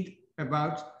breathe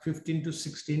about 15 to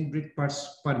 16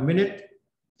 breaths per minute.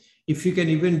 If you can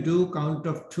even do count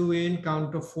of 2 in,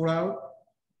 count of 4 out,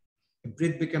 the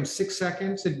breath becomes 6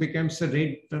 seconds, it becomes a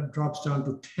rate that drops down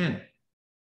to 10.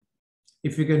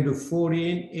 If you can do 4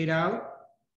 in, 8 out,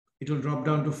 it will drop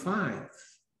down to 5.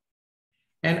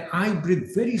 And I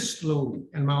breathe very slowly.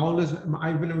 And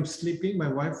when I'm sleeping, my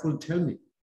wife will tell me,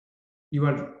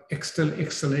 your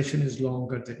exhalation is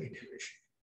longer than inhalation.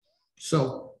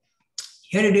 So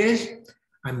here it is.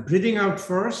 I'm breathing out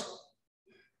first.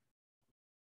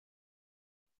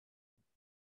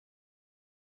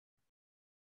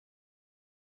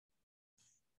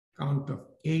 Count of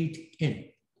 8 in.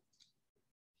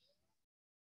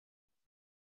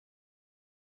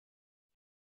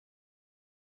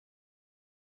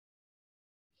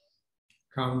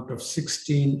 Count of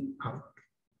 16 out.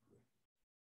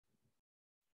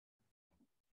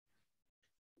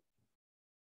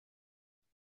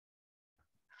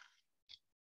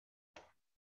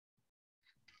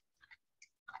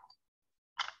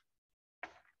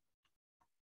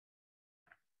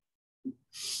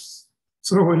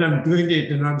 So when I'm doing it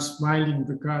and I'm smiling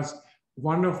because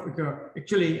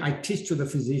actually I teach to the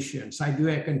physicians. I do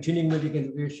a continuing medical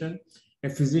education. A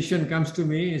physician comes to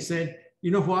me and said,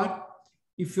 you know what?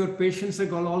 If your patients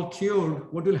are all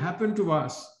cured, what will happen to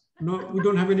us? No, we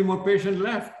don't have any more patients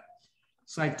left.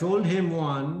 So I told him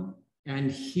one and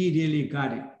he really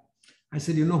got it. I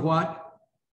said, you know what?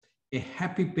 A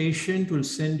happy patient will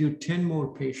send you 10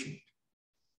 more patients.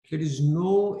 There is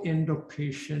no end of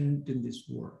patient in this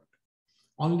world.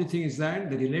 Only thing is that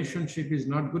the relationship is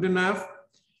not good enough.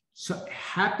 So a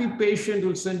happy patient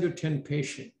will send you 10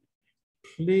 patients.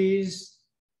 Please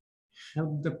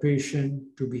help the patient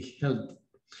to be healthy.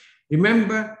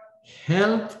 Remember,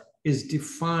 health is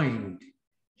defined.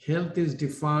 Health is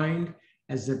defined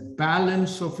as a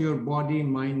balance of your body,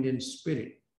 mind, and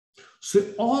spirit. So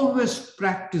always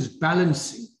practice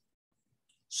balancing.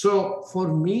 So for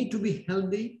me to be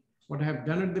healthy, what I have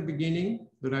done at the beginning,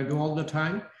 that I do all the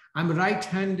time, I'm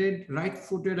right-handed,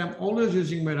 right-footed. I'm always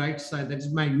using my right side. That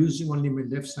is using only my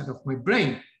left side of my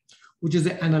brain, which is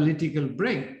the analytical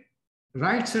brain.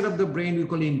 Right side of the brain, we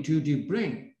call intuitive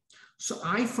brain. So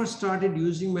I first started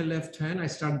using my left hand. I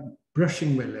started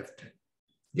brushing my left hand.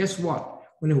 Guess what?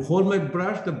 When I hold my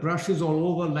brush, the brush is all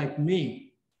over like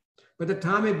me. By the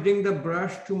time I bring the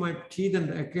brush to my teeth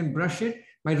and I can brush it,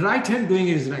 my right hand doing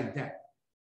it is like that.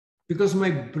 Because my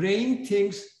brain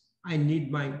thinks I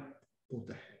need both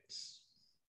the hands.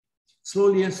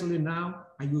 Slowly and slowly now,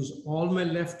 I use all my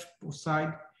left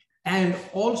side. And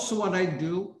also what I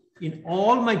do in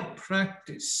all my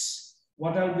practice,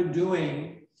 what I'll be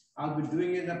doing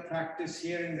in the practice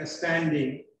here in the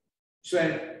standing.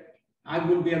 So I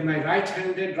will be on my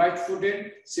right-handed,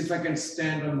 right-footed, see if I can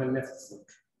stand on my left foot.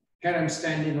 Here I'm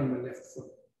standing on my left foot.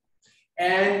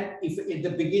 And if at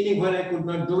the beginning when I could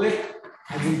not do it,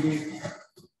 I will be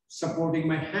supporting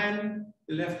my hand,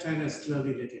 the left hand and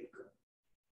slowly let it go.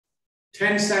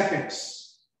 10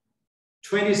 seconds,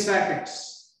 20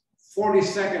 seconds, 40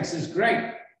 seconds is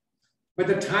great. By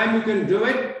the time you can do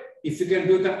it, if you can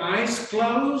do the eyes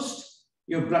closed,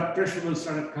 your blood pressure will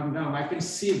start to come down. I can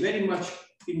see very much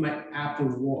in my Apple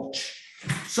Watch.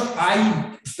 So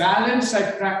I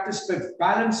practice the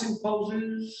balancing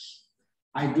poses.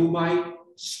 I do my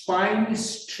spine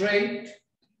straight.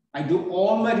 I do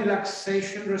all my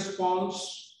relaxation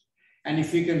response. And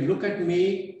if you can look at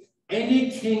me,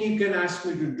 anything you can ask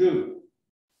me to do,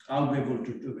 I'll be able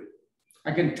to do it.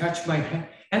 I can touch my hand.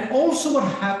 And also what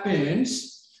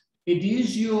happens, it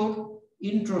is your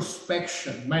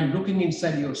introspection, mind looking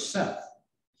inside yourself.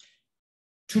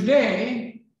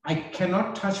 Today, I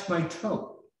cannot touch my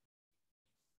toe.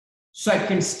 So I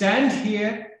can stand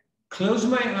here, close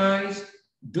my eyes,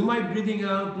 do my breathing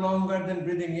out longer than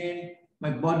breathing in. My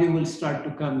body will start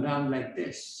to come down like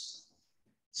this.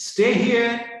 Stay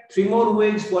here, 3 more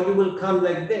weeks, body will come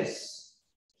like this.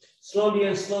 Slowly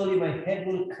and slowly, my head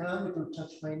will come, it will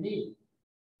touch my knee.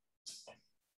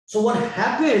 So what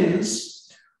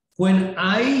happens when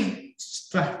I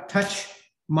touch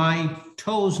my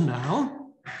toes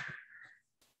now,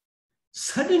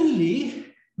 suddenly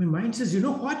my mind says, you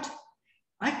know what?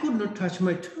 I could not touch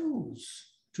my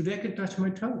toes. Today I can touch my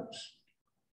toes.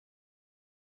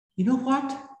 You know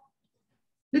what?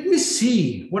 Let me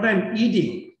see what I'm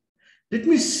eating. Let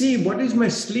me see what is my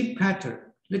sleep pattern.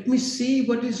 Let me see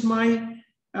what is my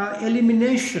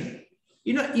elimination.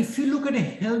 You know, if you look at a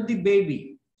healthy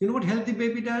baby, you know what healthy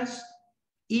baby does?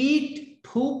 Eat,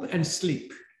 poop, and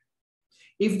sleep.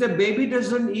 If the baby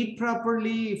doesn't eat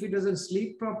properly, if it doesn't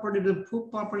sleep properly, doesn't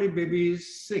poop properly, baby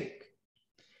is sick.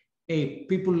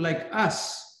 People like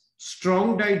us,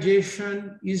 strong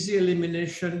digestion, easy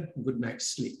elimination, good night's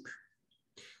sleep.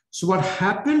 So what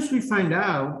happens, we find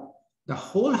out the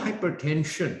whole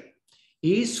hypertension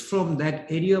is from that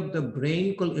area of the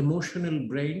brain called emotional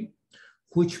brain,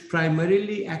 which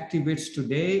primarily activates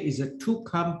today is a two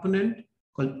component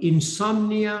called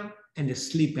insomnia and a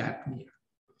sleep apnea.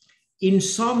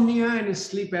 Insomnia and a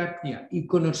sleep apnea. You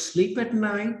cannot sleep at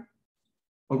night.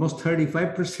 Almost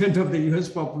 35% of the US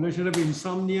population have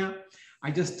insomnia.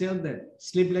 I just tell them,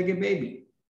 sleep like a baby.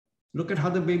 Look at how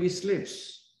the baby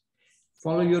sleeps.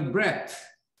 Follow your breath.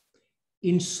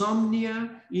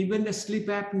 Insomnia, even the sleep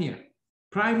apnea.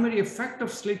 Primary effect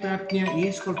of sleep apnea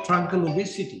is called truncal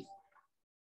obesity.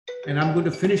 And I'm going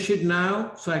to finish it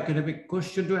now so I can have a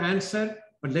question to answer.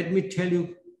 But let me tell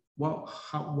you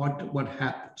what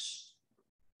happens.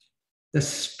 The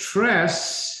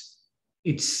stress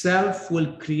itself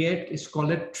will create, it's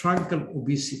called a truncal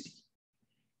obesity.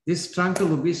 This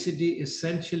truncal obesity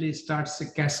essentially starts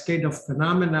a cascade of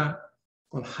phenomena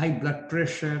called high blood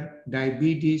pressure,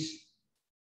 diabetes,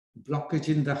 blockage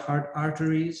in the heart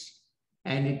arteries,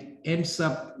 and it ends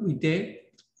up with a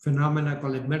phenomena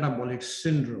called a metabolic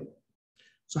syndrome.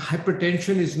 So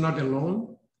hypertension is not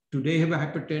alone. Today you have a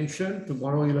hypertension,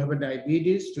 tomorrow you'll have a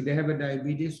diabetes, today have a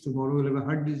diabetes, tomorrow you'll have a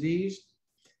heart disease.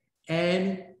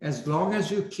 And as long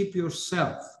as you keep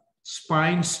yourself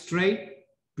spine straight,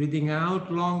 breathing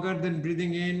out longer than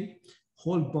breathing in,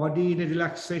 whole body in a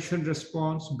relaxation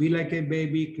response, be like a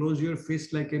baby, close your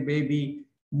fist like a baby,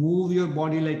 move your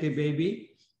body like a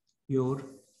baby, your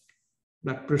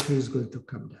blood pressure is going to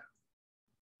come down.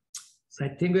 So I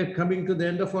think we're coming to the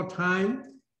end of our time.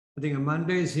 I think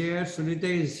Amanda is here, Sunita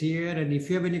is here, and if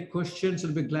you have any questions,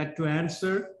 I'll be glad to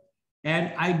answer.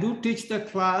 And I do teach the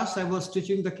class. I was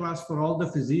teaching the class for all the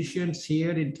physicians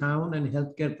here in town and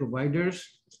healthcare providers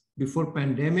before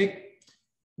pandemic.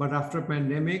 But after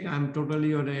pandemic, I'm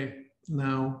totally on a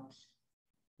now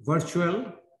virtual.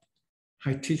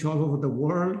 I teach all over the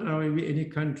world, maybe any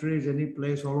countries, any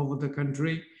place, all over the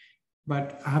country.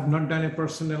 But I have not done a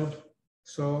personal.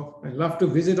 So I'd love to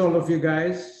visit all of you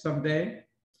guys someday.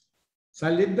 So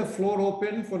I'll leave the floor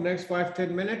open for next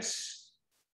 5-10 minutes.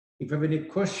 If you have any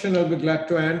question, I'll be glad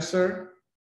to answer.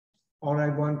 Or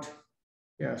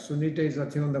Sunita is I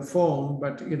think on the phone,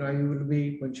 but you will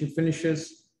be, when she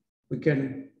finishes,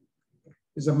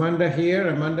 is Amanda here?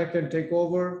 Amanda can take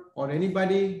over, or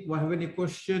anybody who have any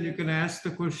question, you can ask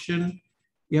the question.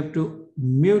 You have to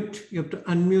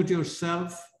unmute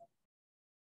yourself.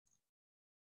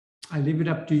 I leave it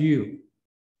up to you.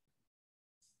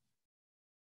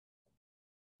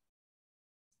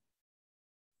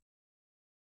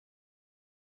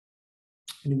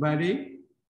 Anybody?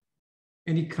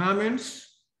 Any comments?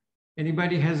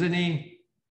 Anybody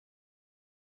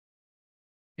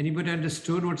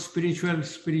understood what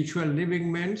spiritual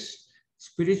living means?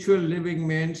 Spiritual living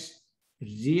means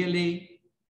really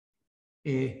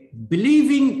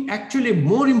believing. Actually,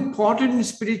 more important in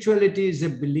spirituality is a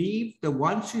belief. That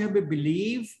once you have a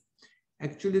belief,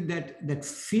 actually that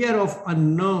fear of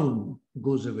unknown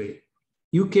goes away.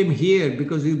 You came here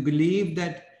because you believe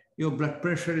that your blood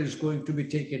pressure is going to be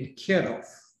taken care of.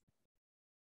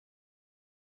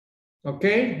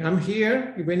 Okay, I'm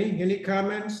here. If any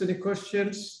comments, any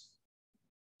questions?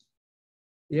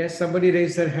 Yes, somebody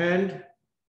raised their hand.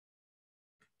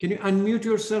 Can you unmute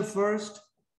yourself first?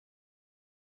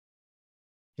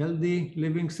 Healthy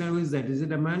Living Service, is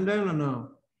it Amanda or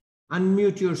no?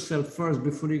 Unmute yourself first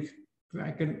before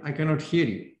I cannot hear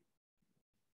you.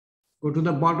 Go to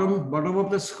the bottom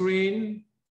of the screen.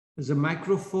 There's a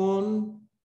microphone.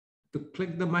 To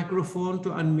click the microphone to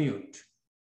unmute.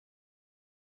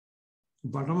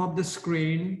 Bottom of the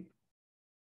screen,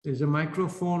 there's a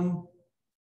microphone.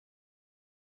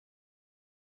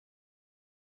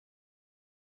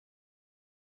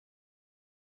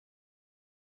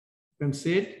 You can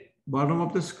see it, bottom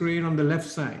of the screen on the left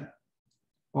side,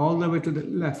 all the way to the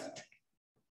left.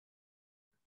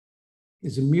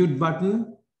 Is a mute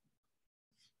button.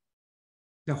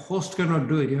 The host cannot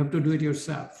do it. You have to do it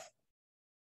yourself.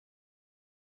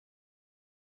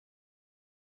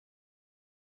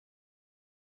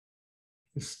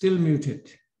 It's still muted.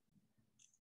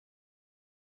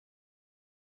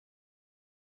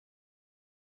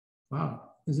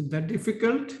 Wow, is it that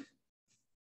difficult?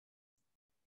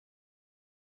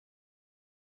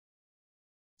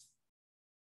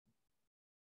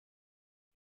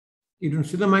 You don't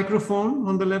see the microphone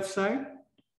on the left side?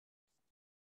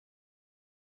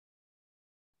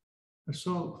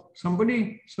 So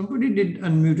somebody did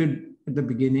unmuted at the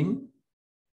beginning.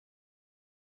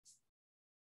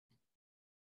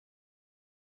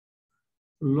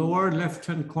 Lower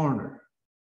left-hand corner.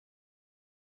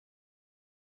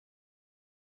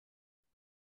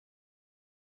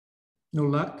 No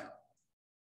luck.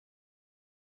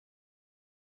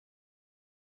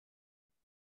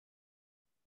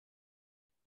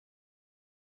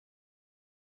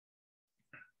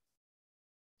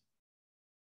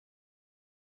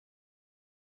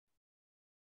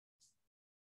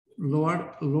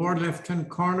 Lower left-hand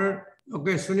corner.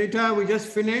 Okay, Sunita, we just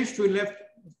finished. We left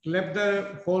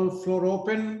the whole floor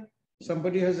open.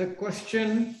 Somebody has a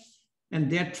question and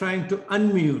they're trying to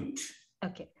unmute.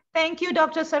 Okay. Thank you,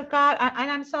 Dr. Sarkar.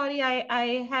 And I'm sorry,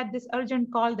 I had this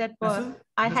urgent call that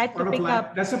I had to pick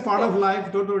up. That's a part of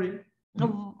life, don't worry.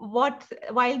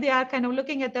 While they are kind of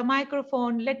looking at the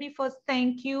microphone, let me first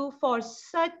thank you for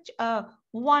such a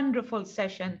wonderful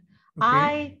session.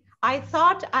 Okay. I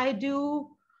thought I do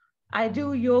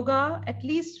yoga at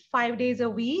least 5 days a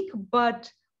week,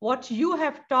 but what you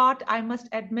have taught, I must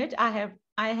admit, I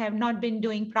have not been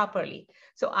doing properly.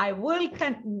 So I will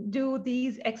do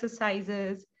these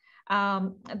exercises.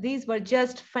 These were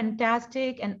just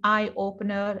fantastic and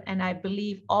eye-opener, and I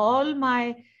believe all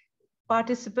my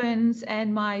participants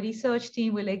and my research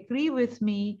team will agree with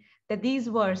me that these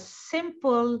were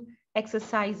simple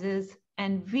exercises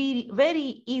and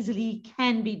very easily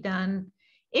can be done,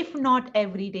 if not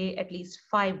every day, at least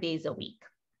 5 days a week.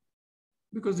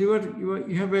 Because you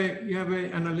have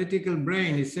a analytical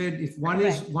brain. He said if one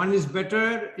is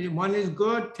better, if one is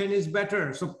good, 10 is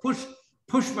better. So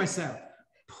push myself.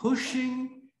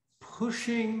 Pushing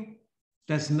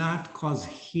does not cause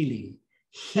healing.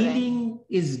 Healing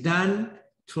is done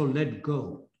through let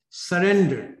go,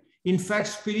 surrender. In fact,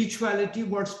 spirituality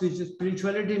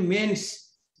means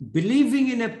believing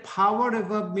in a power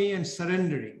above me and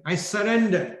surrendering. I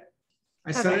surrender.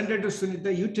 I surrender to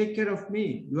Sunita. You take care of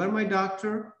me. You are my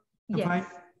doctor. Yes.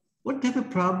 What type of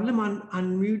problem on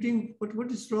unmuting?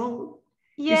 What is wrong?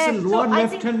 Yes. It's a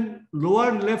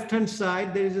lower left-hand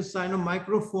side. There is a sign of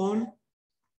microphone.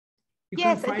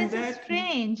 Yes, this is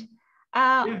strange.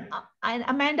 And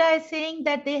Amanda is saying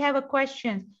that they have a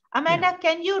question. Amanda,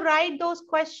 can you write those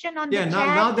questions on the chat?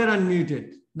 Now they're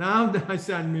unmuted. Now I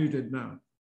say unmuted now.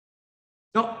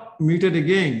 No, muted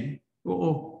again.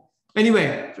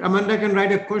 Anyway, Amanda can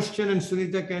write a question and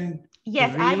Sunita can.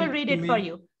 Yes, I will read it for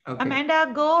you. Okay.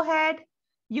 Amanda, go ahead.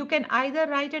 You can either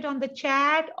write it on the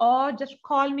chat or just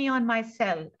call me on my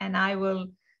cell and I will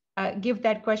give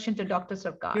that question to Dr.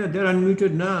 Sarkar. Yeah, they're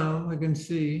unmuted now. I can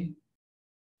see.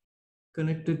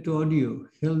 Connected to audio.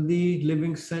 Healthy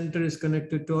Living Center is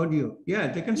connected to audio. Yeah,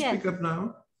 they can speak up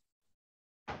now.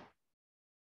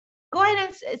 Go ahead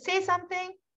and say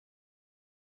something.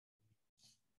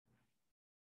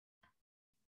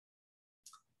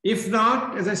 If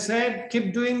not, as I said,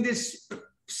 keep doing this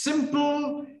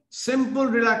simple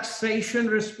relaxation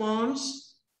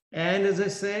response. And as I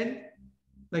said,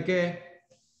 like a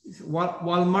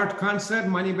Walmart concept,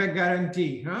 money back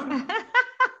guarantee, huh?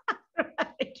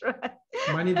 Right.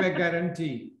 Money back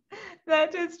guarantee.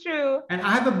 That is true. And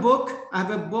I have a book. I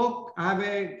have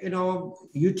a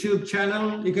YouTube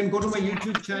channel. You can go to my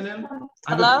YouTube channel.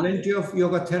 I have plenty of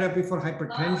yoga therapy for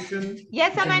hypertension.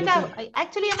 Yes, Amanda.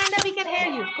 Actually, Amanda, we can hear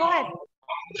you. Go ahead.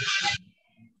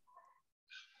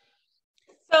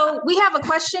 So we have a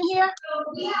question here.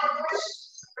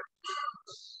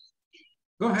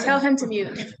 Go ahead. Tell him to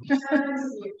mute.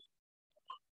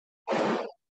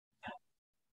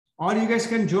 Or you guys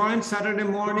can join Saturday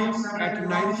morning at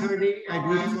 9:30. I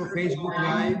do it through Facebook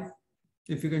Live.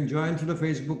 If you can join through the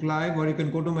Facebook Live, or you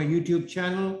can go to my YouTube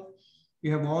channel.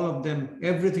 You have all of them.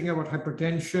 Everything about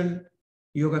hypertension,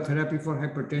 yoga therapy for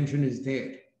hypertension is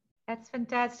there. That's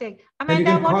fantastic.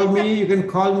 Amanda, you can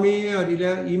call me or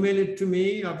email it to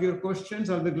me of your questions.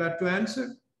 I'll be glad to answer.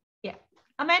 Yeah.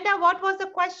 Amanda, what was the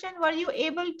question? Were you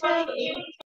able to?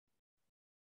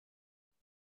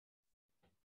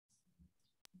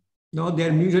 No,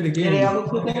 they're muted again.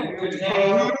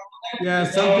 Yeah,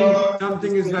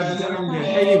 something is not showing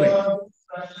there. Anyway.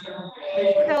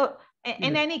 So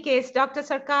in any case, Dr.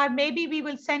 Sarkar, maybe we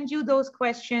will send you those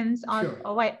questions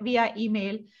via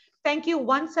email. Thank you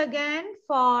once again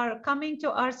for coming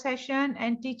to our session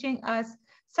and teaching us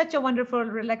such a wonderful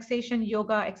relaxation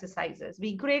yoga exercises.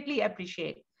 We greatly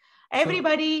appreciate.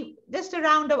 Everybody, just a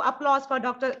round of applause for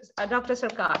Dr.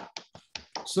 Sarkar.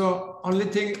 So only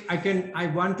thing I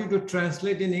want you to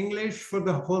translate in English for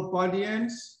the whole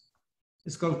audience.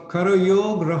 It's called Karo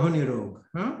Yog Rahani Rog.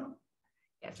 Huh?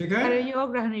 Yes. Karo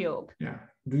Yog Rahani Yog. Yeah.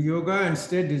 Do yoga and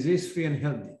stay disease-free and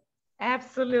healthy.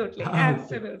 Absolutely. Okay.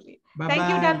 Absolutely. Bye-bye. Thank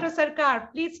you, Dr.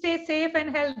 Sarkar. Please stay safe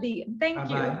and healthy. Thank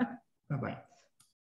you. Bye-bye. Bye-bye.